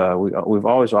there's we've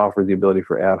always offered the ability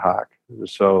for ad hoc,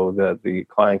 so that the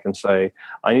client can say,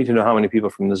 I need to know how many people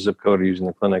from this zip code are using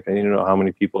the clinic. I need to know how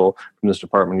many people from this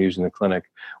department are using the clinic.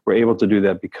 We're able to do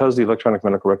that because the electronic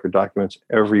medical record documents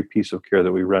every piece of care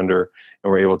that we render,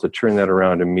 and we're able to turn that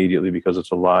around immediately because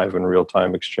it's a live and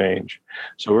real-time exchange.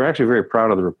 So we're actually very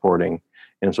proud of the reporting.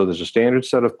 And so there's a standard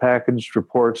set of packaged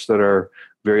reports that are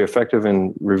very effective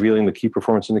in revealing the key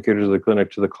performance indicators of the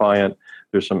clinic to the client.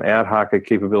 There's some ad hoc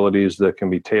capabilities that can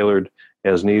be tailored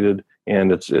as needed,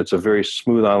 and it's a very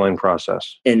smooth online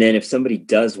process. And then if somebody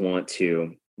does want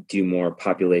to do more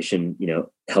population,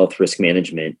 health risk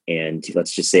management, and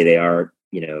let's just say they are,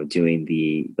 doing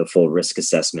the full risk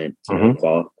assessment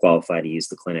to qualify to use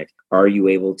the clinic, are you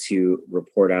able to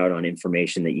report out on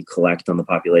information that you collect on the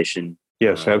population?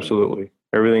 Yes, absolutely.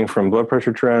 Everything from blood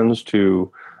pressure trends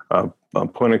to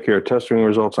point of care testing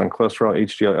results on cholesterol,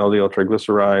 HDL, LDL,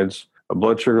 triglycerides,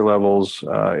 blood sugar levels.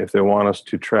 If they want us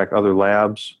to track other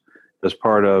labs as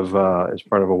part of a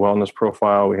wellness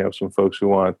profile, we have some folks who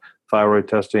want thyroid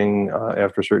testing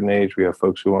after a certain age. We have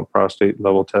folks who want prostate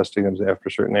level testing after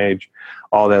a certain age.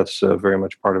 All that's very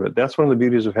much part of it. That's one of the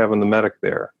beauties of having the medic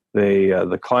there.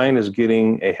 The client is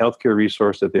getting a healthcare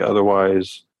resource that they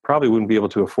otherwise probably wouldn't be able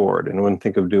to afford and wouldn't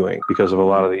think of doing because of a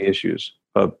lot of the issues.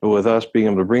 But with us being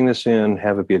able to bring this in,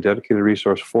 have it be a dedicated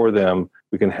resource for them,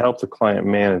 we can help the client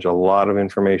manage a lot of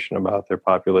information about their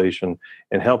population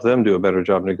and help them do a better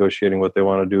job negotiating what they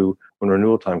want to do when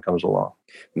renewal time comes along.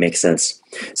 Makes sense.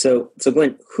 So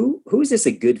Glenn, who is this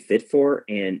a good fit for,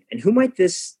 and who might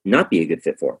this not be a good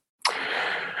fit for?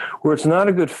 Where it's not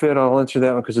a good fit, I'll answer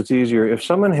that one because it's easier. If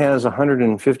someone has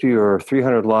 150 or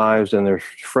 300 lives and they're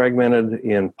fragmented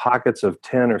in pockets of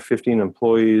 10 or 15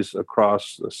 employees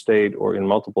across the state or in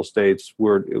multiple states,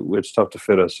 it's tough to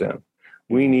fit us in.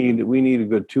 We need a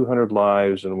good 200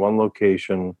 lives in one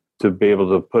location to be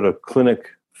able to put a clinic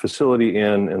facility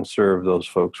in and serve those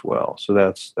folks well. So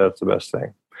that's the best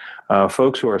thing.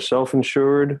 Folks who are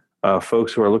self-insured,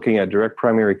 folks who are looking at direct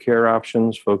primary care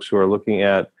options, folks who are looking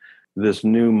at this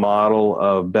new model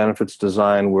of benefits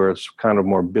design where it's kind of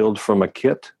more build from a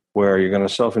kit, where you're going to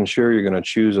self-insure, you're going to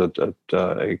choose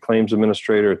a claims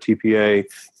administrator, a TPA,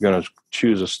 you're going to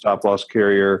choose a stop-loss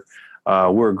carrier.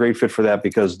 We're a great fit for that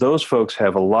because those folks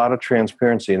have a lot of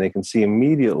transparency and they can see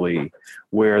immediately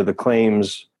where the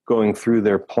claims going through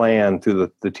their plan,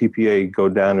 through the TPA, go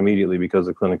down immediately because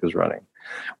the clinic is running.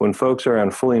 When folks are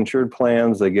on fully insured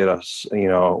plans, they get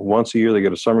once a year, they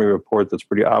get a summary report that's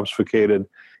pretty obfuscated.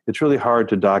 It's really hard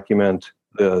to document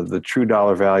the true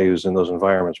dollar values in those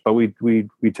environments. But we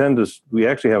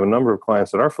actually have a number of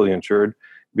clients that are fully insured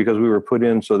because we were put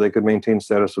in so they could maintain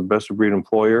status of best of breed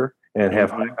employer and have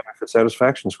high benefit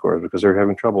satisfaction scores because they're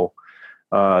having trouble.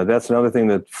 That's another thing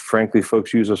that, frankly,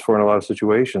 folks use us for in a lot of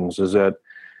situations is that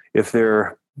if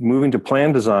they're moving to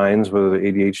plan designs, whether they're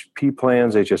ADHP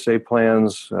plans, HSA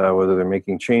plans, whether they're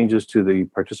making changes to the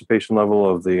participation level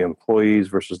of the employees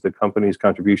versus the company's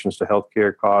contributions to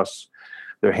healthcare costs,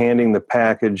 they're handing the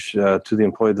package to the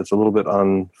employee that's a little bit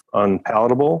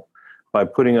unpalatable. By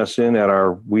putting us in at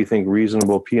our, we think,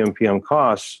 reasonable PMPM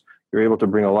costs, you're able to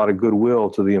bring a lot of goodwill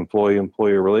to the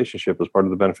employee-employer relationship as part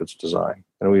of the benefits design.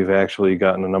 And we've actually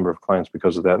gotten a number of clients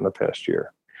because of that in the past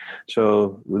year.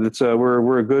 So it's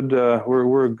we're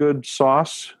a good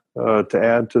sauce to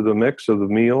add to the mix of the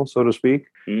meal, so to speak.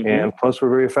 Mm-hmm. And plus, we're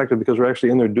very effective because we're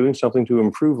actually in there doing something to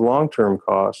improve long-term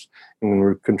costs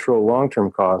and control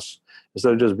long-term costs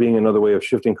instead of just being another way of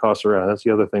shifting costs around. That's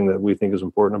the other thing that we think is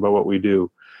important about what we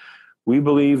do. We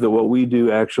believe that what we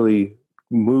do actually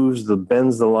bends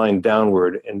the line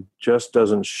downward and just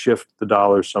doesn't shift the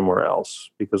dollars somewhere else,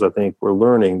 because I think we're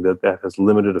learning that has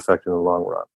limited effect in the long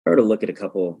run. Or to look at a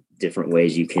couple different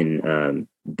ways you can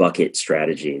bucket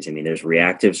strategies. I mean, there's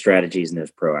reactive strategies and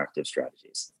there's proactive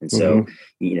strategies. And so,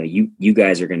 you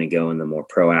guys are going to go in the more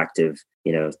proactive,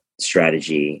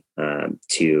 strategy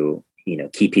to,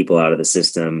 keep people out of the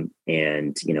system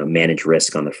and, manage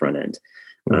risk on the front end.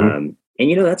 Mm-hmm.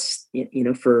 And, that's,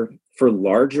 for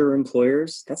larger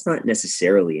employers, that's not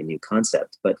necessarily a new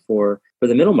concept, but for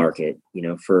the middle market,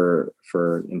 for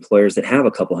employers that have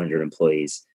a couple hundred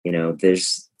employees,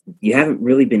 you haven't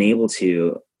really been able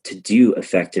to do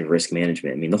effective risk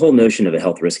management. I mean, the whole notion of a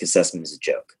health risk assessment is a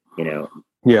joke,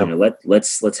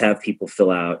 let's have people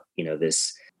fill out,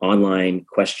 this online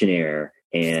questionnaire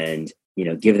and,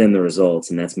 give them the results,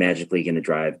 and that's magically going to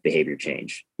drive behavior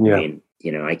change. Yeah. I mean,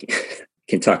 I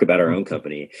can talk about our own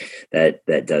company that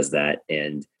does that.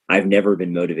 And I've never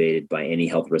been motivated by any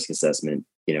health risk assessment,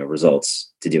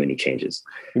 results to do any changes.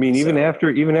 You mean even after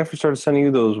I started sending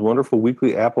you those wonderful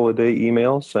weekly apple a day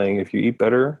emails saying, if you eat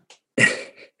better?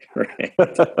 Right.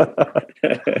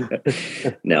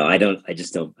 No, I don't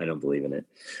believe in it.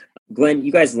 Glenn,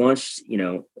 you guys launched,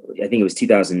 I think it was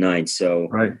 2009. So,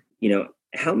 right.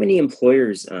 How many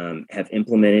employers have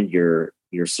implemented your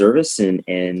service,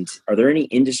 and are there any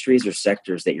industries or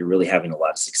sectors that you're really having a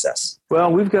lot of success?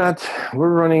 Well, we're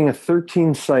running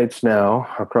 13 sites now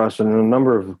across a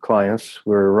number of clients.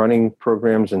 We're running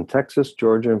programs in Texas,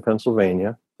 Georgia, and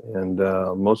Pennsylvania, and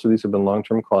most of these have been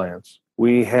long-term clients.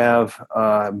 We have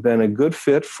been a good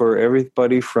fit for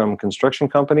everybody from construction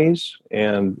companies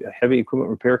and heavy equipment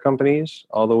repair companies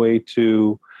all the way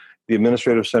to the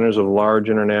administrative centers of large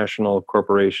international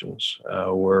corporations.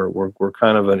 We're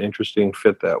kind of an interesting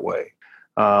fit that way.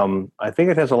 I think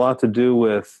it has a lot to do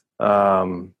with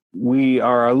we're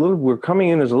coming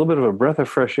in as a little bit of a breath of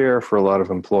fresh air for a lot of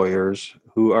employers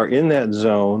who are in that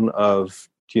zone of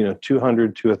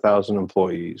 200 to 1,000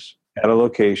 employees at a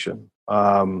location,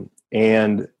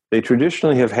 and they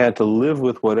traditionally have had to live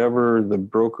with whatever the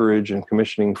brokerage and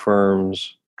commissioning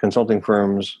firms, consulting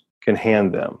firms can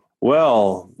hand them.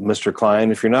 Well, Mr.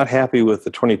 Klein, if you're not happy with the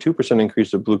 22%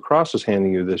 increase that Blue Cross is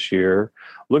handing you this year,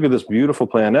 look at this beautiful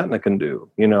plan Aetna can do.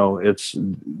 It's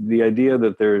the idea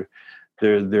that they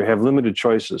have limited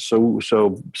choices. So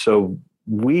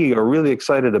we are really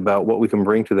excited about what we can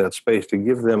bring to that space to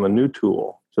give them a new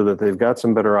tool so that they've got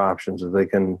some better options that they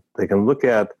can look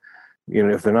at.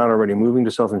 If they're not already moving to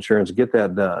self-insurance, get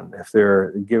that done. If they're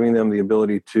giving them the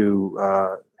ability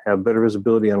to have better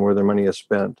visibility on where their money is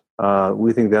spent,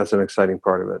 we think that's an exciting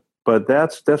part of it. But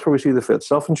that's where we see the fit.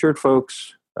 Self-insured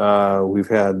folks, we've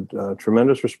had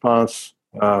tremendous response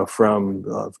from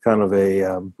kind of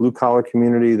a blue-collar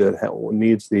community that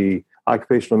needs the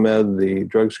occupational med, the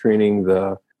drug screening,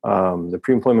 the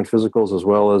pre-employment physicals, as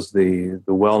well as the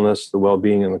wellness, the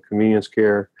well-being, and the convenience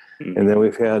care. Mm-hmm. And then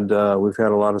we've had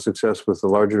a lot of success with the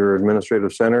larger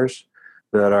administrative centers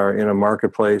that are in a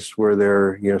marketplace where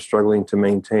they're struggling to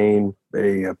maintain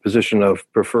a position of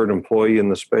preferred employer in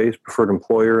the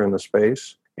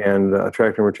space, and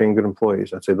attract and retain good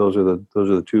employees. I'd say those are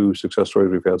the two success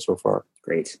stories we've had so far.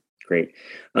 Great.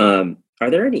 Are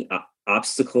there any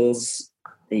obstacles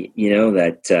that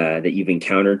you've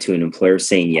encountered to an employer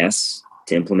saying yes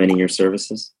to implementing your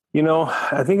services?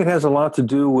 I think it has a lot to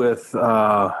do with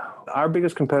our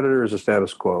biggest competitor is the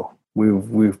status quo.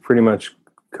 We've pretty much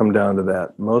come down to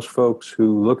that. Most folks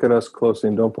who look at us closely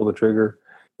and don't pull the trigger,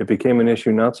 it became an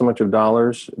issue not so much of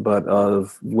dollars, but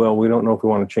of, well, we don't know if we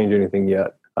want to change anything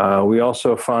yet. We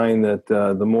also find that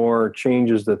the more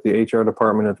changes that the HR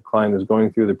department at the client is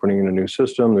going through, they're putting in a new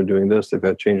system, they're doing this, they've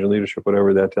had change in leadership,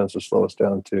 whatever, that tends to slow us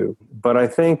down too. But I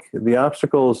think the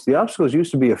obstacles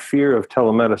used to be a fear of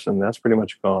telemedicine. That's pretty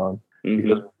much gone.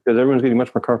 Mm-hmm. because everyone's getting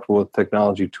much more comfortable with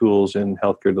technology tools in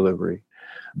healthcare delivery.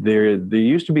 There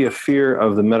used to be a fear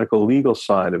of the medical legal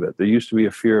side of it. There used to be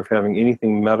a fear of having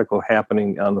anything medical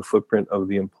happening on the footprint of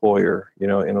the employer, in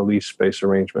a lease space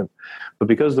arrangement. But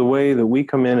because the way that we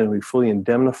come in and we fully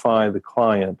indemnify the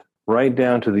client right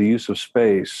down to the use of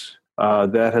space,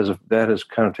 that has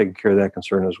kind of taken care of that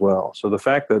concern as well. So the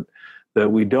fact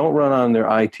that we don't run on their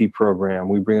IT program,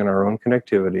 we bring in our own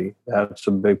connectivity, that's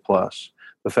a big plus.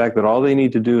 The fact that all they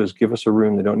need to do is give us a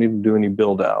room, they don't need to do any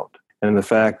build out. And the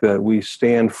fact that we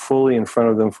stand fully in front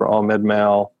of them for all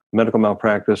medical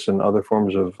malpractice and other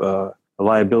forms of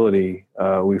liability,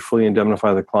 we fully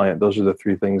indemnify the client. Those are the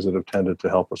three things that have tended to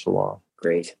help us along.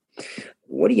 Great.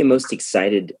 What are you most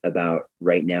excited about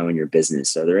right now in your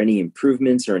business? Are there any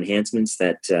improvements or enhancements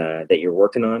that you're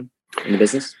working on in the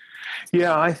business?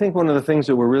 Yeah, I think one of the things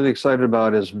that we're really excited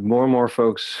about is more and more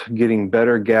folks getting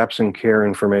better gaps in care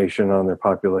information on their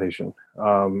population.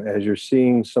 As you're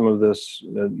seeing some of this,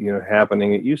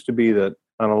 happening, it used to be that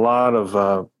on a lot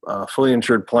of fully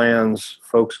insured plans,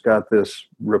 folks got this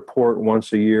report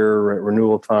once a year at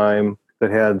renewal time that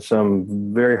had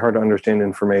some very hard to understand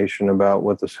information about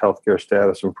what this healthcare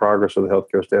status and progress of the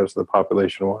healthcare status of the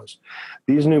population was.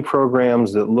 These new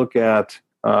programs that look at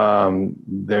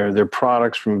their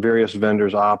products from various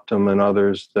vendors, Optum and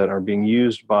others, that are being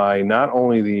used by not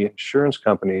only the insurance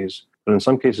companies, but in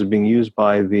some cases being used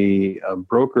by the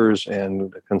brokers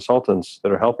and consultants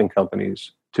that are helping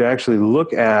companies to actually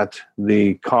look at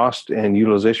the cost and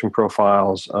utilization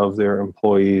profiles of their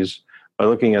employees by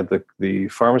looking at the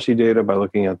pharmacy data, by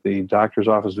looking at the doctor's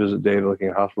office visit data, looking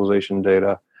at hospitalization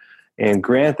data. And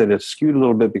granted, it's skewed a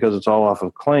little bit because it's all off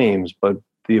of claims, but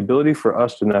the ability for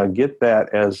us to now get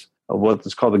that as what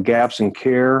is called the gaps in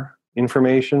care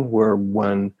information, where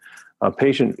when a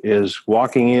patient is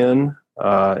walking in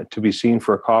to be seen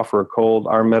for a cough or a cold,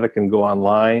 our medic can go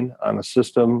online on a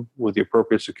system with the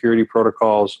appropriate security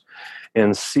protocols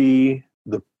and see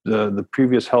the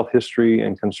previous health history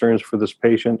and concerns for this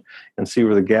patient and see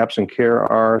where the gaps in care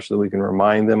are so that we can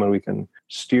remind them and we can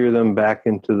steer them back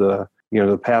into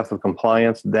the path of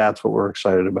compliance. That's what we're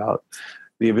excited about.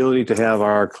 The ability to have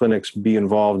our clinics be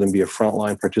involved and be a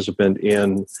frontline participant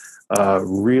in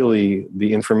really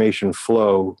the information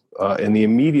flow and the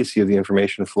immediacy of the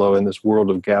information flow in this world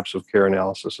of gaps of care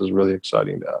analysis is really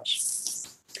exciting to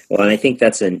us. Well, and I think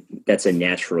that's a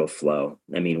natural flow.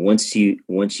 I mean, once you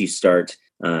start,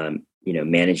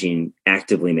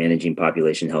 actively managing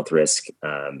population health risk,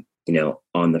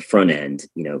 on the front end,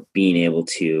 being able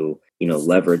to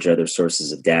leverage other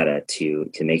sources of data to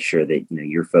make sure that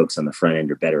your folks on the front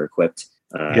end are better equipped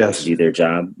to do their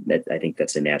job. That I think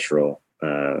that's a natural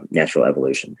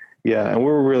evolution. Yeah, and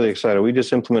we're really excited. We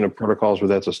just implemented protocols where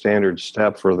that's a standard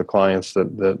step for the clients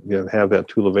that have that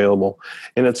tool available.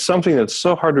 And it's something that's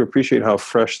so hard to appreciate how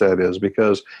fresh that is,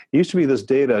 because it used to be this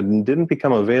data didn't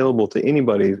become available to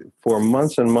anybody for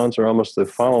months and months or almost the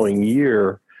following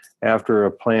year after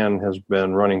a plan has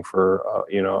been running for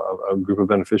a group of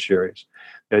beneficiaries.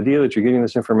 The idea that you're getting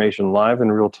this information live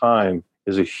in real time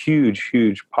is a huge,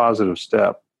 huge positive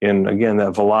step in, again,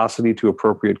 that velocity to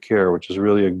appropriate care, which is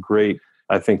really a great,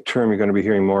 I think, term you're going to be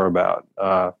hearing more about.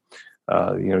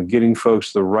 Getting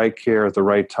folks the right care at the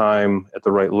right time, at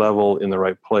the right level, in the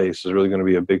right place is really going to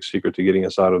be a big secret to getting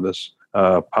us out of this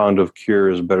pound of cure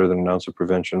is better than an ounce of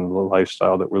prevention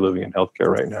lifestyle that we're living in healthcare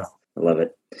right now. I love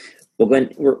it. Well,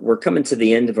 Glenn, we're coming to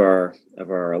the end of our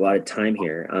allotted time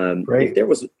here. Great.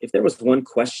 If there was one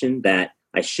question that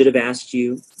I should have asked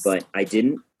you, but I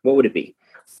didn't, what would it be?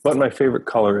 What my favorite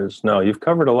color is? No, you've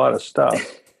covered a lot of stuff.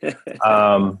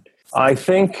 I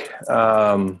think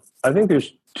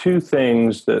there's two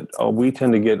things that we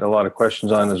tend to get a lot of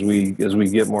questions on as we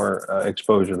get more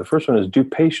exposure. The first one is, do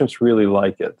patients really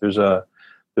like it? There's a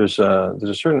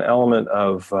certain element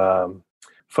of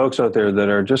folks out there that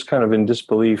are just kind of in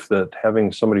disbelief that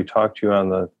having somebody talk to you on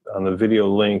the video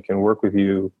link and work with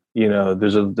you,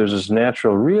 there's this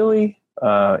natural really.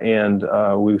 And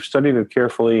we've studied it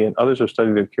carefully, and others have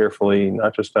studied it carefully,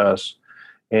 not just us.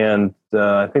 And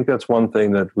I think that's one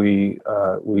thing that we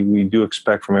do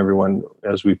expect from everyone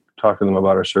as we talk to them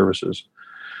about our services.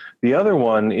 The other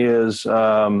one is,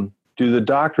 do the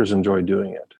doctors enjoy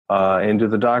doing it? And do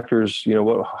the doctors,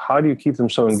 how do you keep them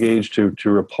so engaged to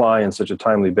reply on such a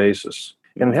timely basis?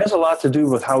 And it has a lot to do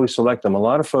with how we select them. A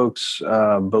lot of folks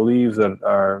believe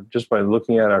that just by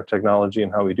looking at our technology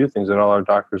and how we do things, that all our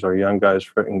doctors are young guys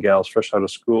and gals fresh out of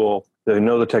school. They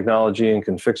know the technology and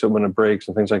can fix it when it breaks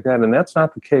and things like that. And that's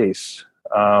not the case.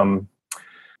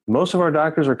 Most of our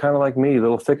doctors are kind of like me, a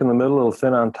little thick in the middle, a little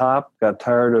thin on top, got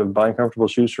tired of buying comfortable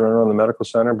shoes to run around the medical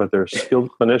center, but they're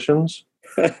skilled clinicians.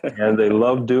 And they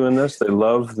love doing this. They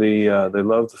love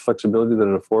the flexibility that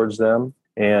it affords them.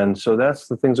 And so that's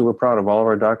the things that we're proud of. All of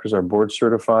our doctors are board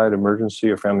certified emergency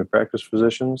or family practice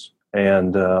physicians,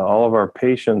 and all of our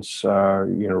patients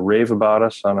rave about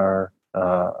us on our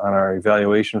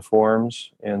evaluation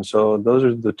forms. And so those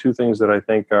are the two things that I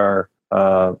think are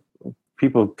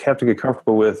people have to get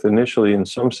comfortable with initially in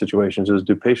some situations. Is,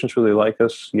 do patients really like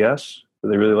us? Yes. Do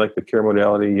they really like the care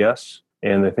modality? Yes.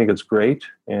 And they think it's great.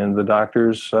 And the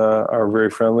doctors are very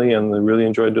friendly and they really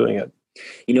enjoy doing it.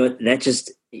 That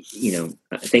just,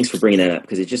 thanks for bringing that up,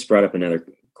 because it just brought up another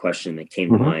question that came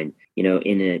to mind.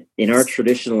 In our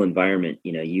traditional environment,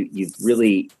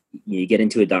 you get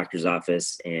into a doctor's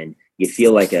office and you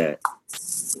feel like a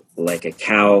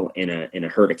cow in a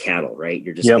herd of cattle, right?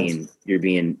 You're just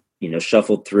being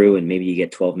shuffled through, and maybe you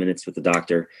get 12 minutes with the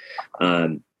doctor.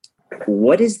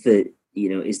 What is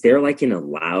is there like an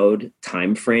allowed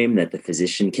time frame that the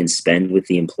physician can spend with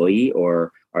the employee,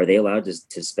 or are they allowed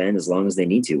to spend as long as they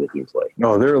need to with the employee?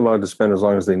 No, they're allowed to spend as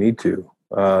long as they need to.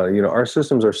 Our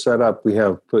systems are set up. We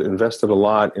have invested a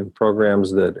lot in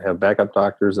programs that have backup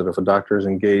doctors, that if a doctor is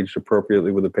engaged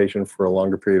appropriately with a patient for a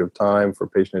longer period of time for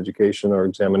patient education or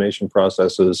examination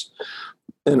processes,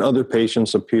 and other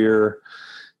patients appear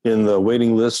in the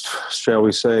waiting list, shall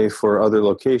we say, for other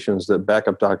locations, that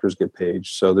backup doctors get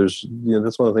paged. So that's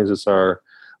one of the things that's our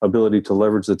ability to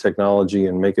leverage the technology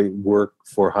and make it work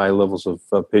for high levels of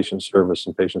patient service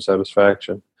and patient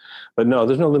satisfaction. But no,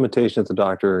 there's no limitation that the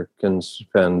doctor can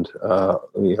spend,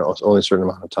 only a certain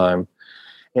amount of time.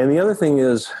 And the other thing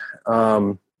is,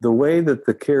 the way that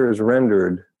the care is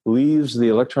rendered leaves the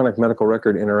electronic medical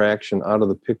record interaction out of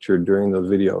the picture during the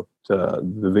video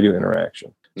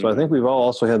interaction. So I think we've all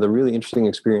also had the really interesting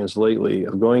experience lately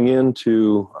of going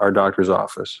into our doctor's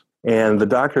office and the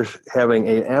doctor having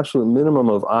an absolute minimum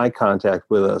of eye contact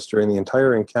with us during the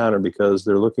entire encounter because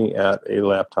they're looking at a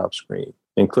laptop screen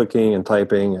and clicking and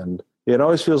typing, and it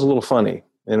always feels a little funny.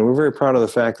 And we're very proud of the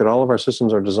fact that all of our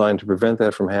systems are designed to prevent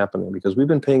that from happening, because we've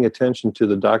been paying attention to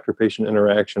the doctor-patient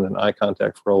interaction and eye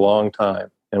contact for a long time.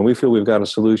 And we feel we've got a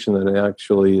solution that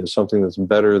actually is something that's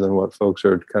better than what folks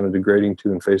are kind of degrading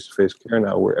to in face-to-face care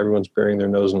now, where everyone's burying their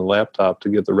nose in the laptop to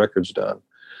get the records done,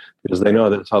 because they know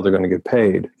that's how they're going to get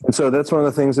paid. And so that's one of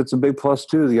the things that's a big plus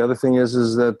too. The other thing is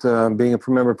that being a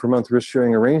member per month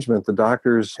risk-sharing arrangement, the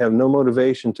doctors have no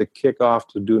motivation to kick off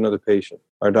to do another patient.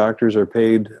 Our doctors are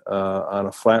paid on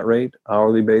a flat rate,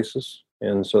 hourly basis.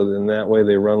 And so in that way,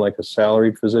 they run like a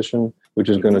salaried physician, which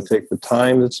is going to take the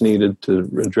time that's needed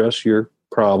to address your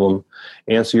problem,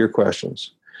 answer your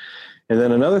questions. And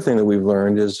then another thing that we've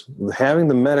learned is having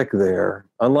the medic there,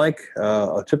 unlike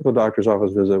a typical doctor's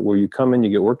office visit where you come in, you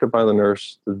get worked up by the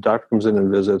nurse, the doctor comes in and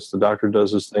visits, the doctor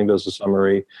does his thing, does a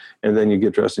summary, and then you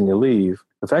get dressed and you leave.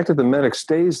 The fact that the medic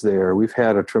stays there, we've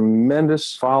had a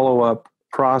tremendous follow-up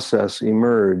process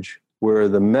emerge where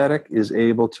the medic is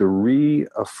able to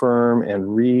reaffirm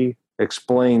and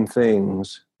re-explain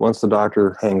things once the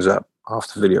doctor hangs up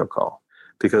off the video call.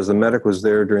 Because the medic was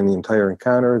there during the entire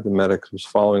encounter, the medic was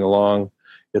following along.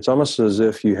 It's almost as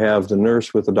if you have the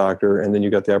nurse with the doctor, and then you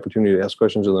got the opportunity to ask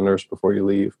questions of the nurse before you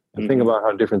leave. And think about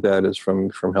how different that is from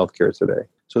healthcare today.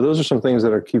 So those are some things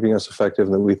that are keeping us effective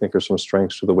and that we think are some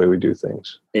strengths to the way we do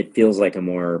things. It feels like a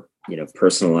more,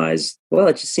 personalized,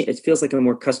 it feels like a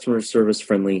more customer service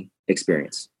friendly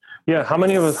experience. Yeah. How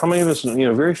many of us,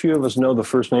 very few of us know the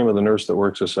first name of the nurse that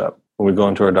works us up when we go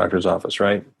into our doctor's office,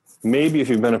 right? Maybe if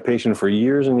you've been a patient for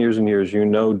years and years and years, you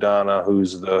know Donna,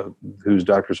 who's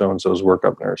Dr. So-and-so's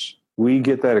workup nurse. We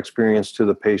get that experience to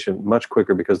the patient much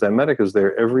quicker because that medic is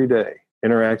there every day,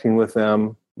 interacting with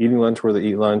them, eating lunch where they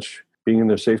eat lunch, being in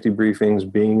their safety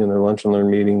briefings, being in their lunch and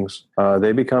learn meetings.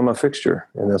 They become a fixture,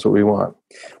 and that's what we want.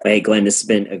 Hey, Glenn, this has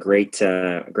been a great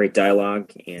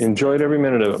dialogue. And enjoyed every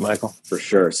minute of it, Michael. For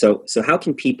sure. So how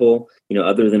can people,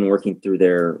 other than working through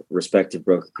their respective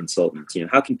broker consultants,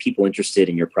 how can people interested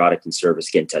in your product and service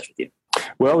get in touch with you?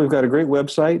 Well, we've got a great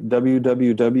website,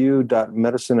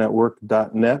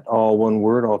 www.medicineatwork.net, all one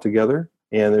word, all together.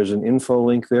 And there's an info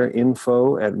link there,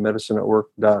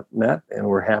 info@medicineatwork.net. And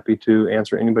we're happy to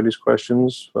answer anybody's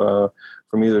questions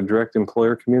from either direct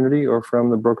employer community or from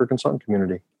the broker consultant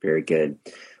community. Very good.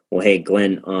 Well, hey,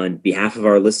 Glenn, on behalf of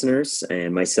our listeners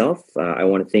and myself, I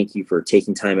want to thank you for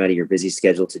taking time out of your busy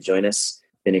schedule to join us.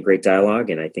 It's been a great dialogue,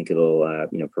 and I think it'll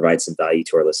provide some value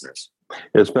to our listeners.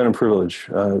 It's been a privilege.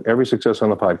 Every success on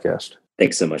the podcast.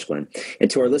 Thanks so much, Glenn.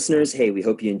 And to our listeners, hey, we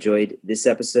hope you enjoyed this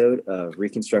episode of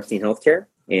Reconstructing Healthcare.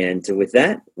 And with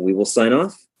that, we will sign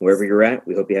off. Wherever you're at,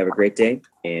 we hope you have a great day,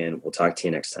 and we'll talk to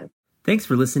you next time. Thanks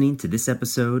for listening to this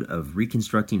episode of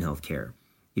Reconstructing Healthcare.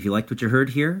 If you liked what you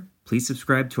heard here, please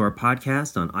subscribe to our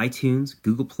podcast on iTunes,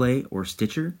 Google Play, or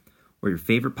Stitcher, or your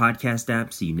favorite podcast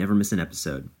app so you never miss an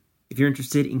episode. If you're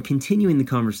interested in continuing the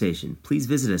conversation, please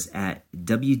visit us at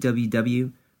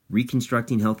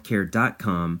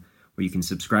www.reconstructinghealthcare.com, where you can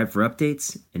subscribe for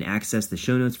updates and access the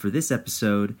show notes for this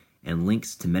episode and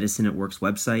links to Medicine at Work's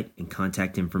website and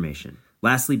contact information.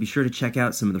 Lastly, be sure to check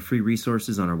out some of the free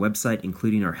resources on our website,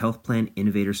 including our Health Plan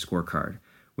Innovator Scorecard,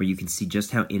 where you can see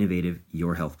just how innovative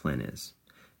your health plan is.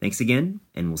 Thanks again,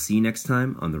 and we'll see you next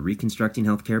time on the Reconstructing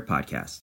Healthcare podcast.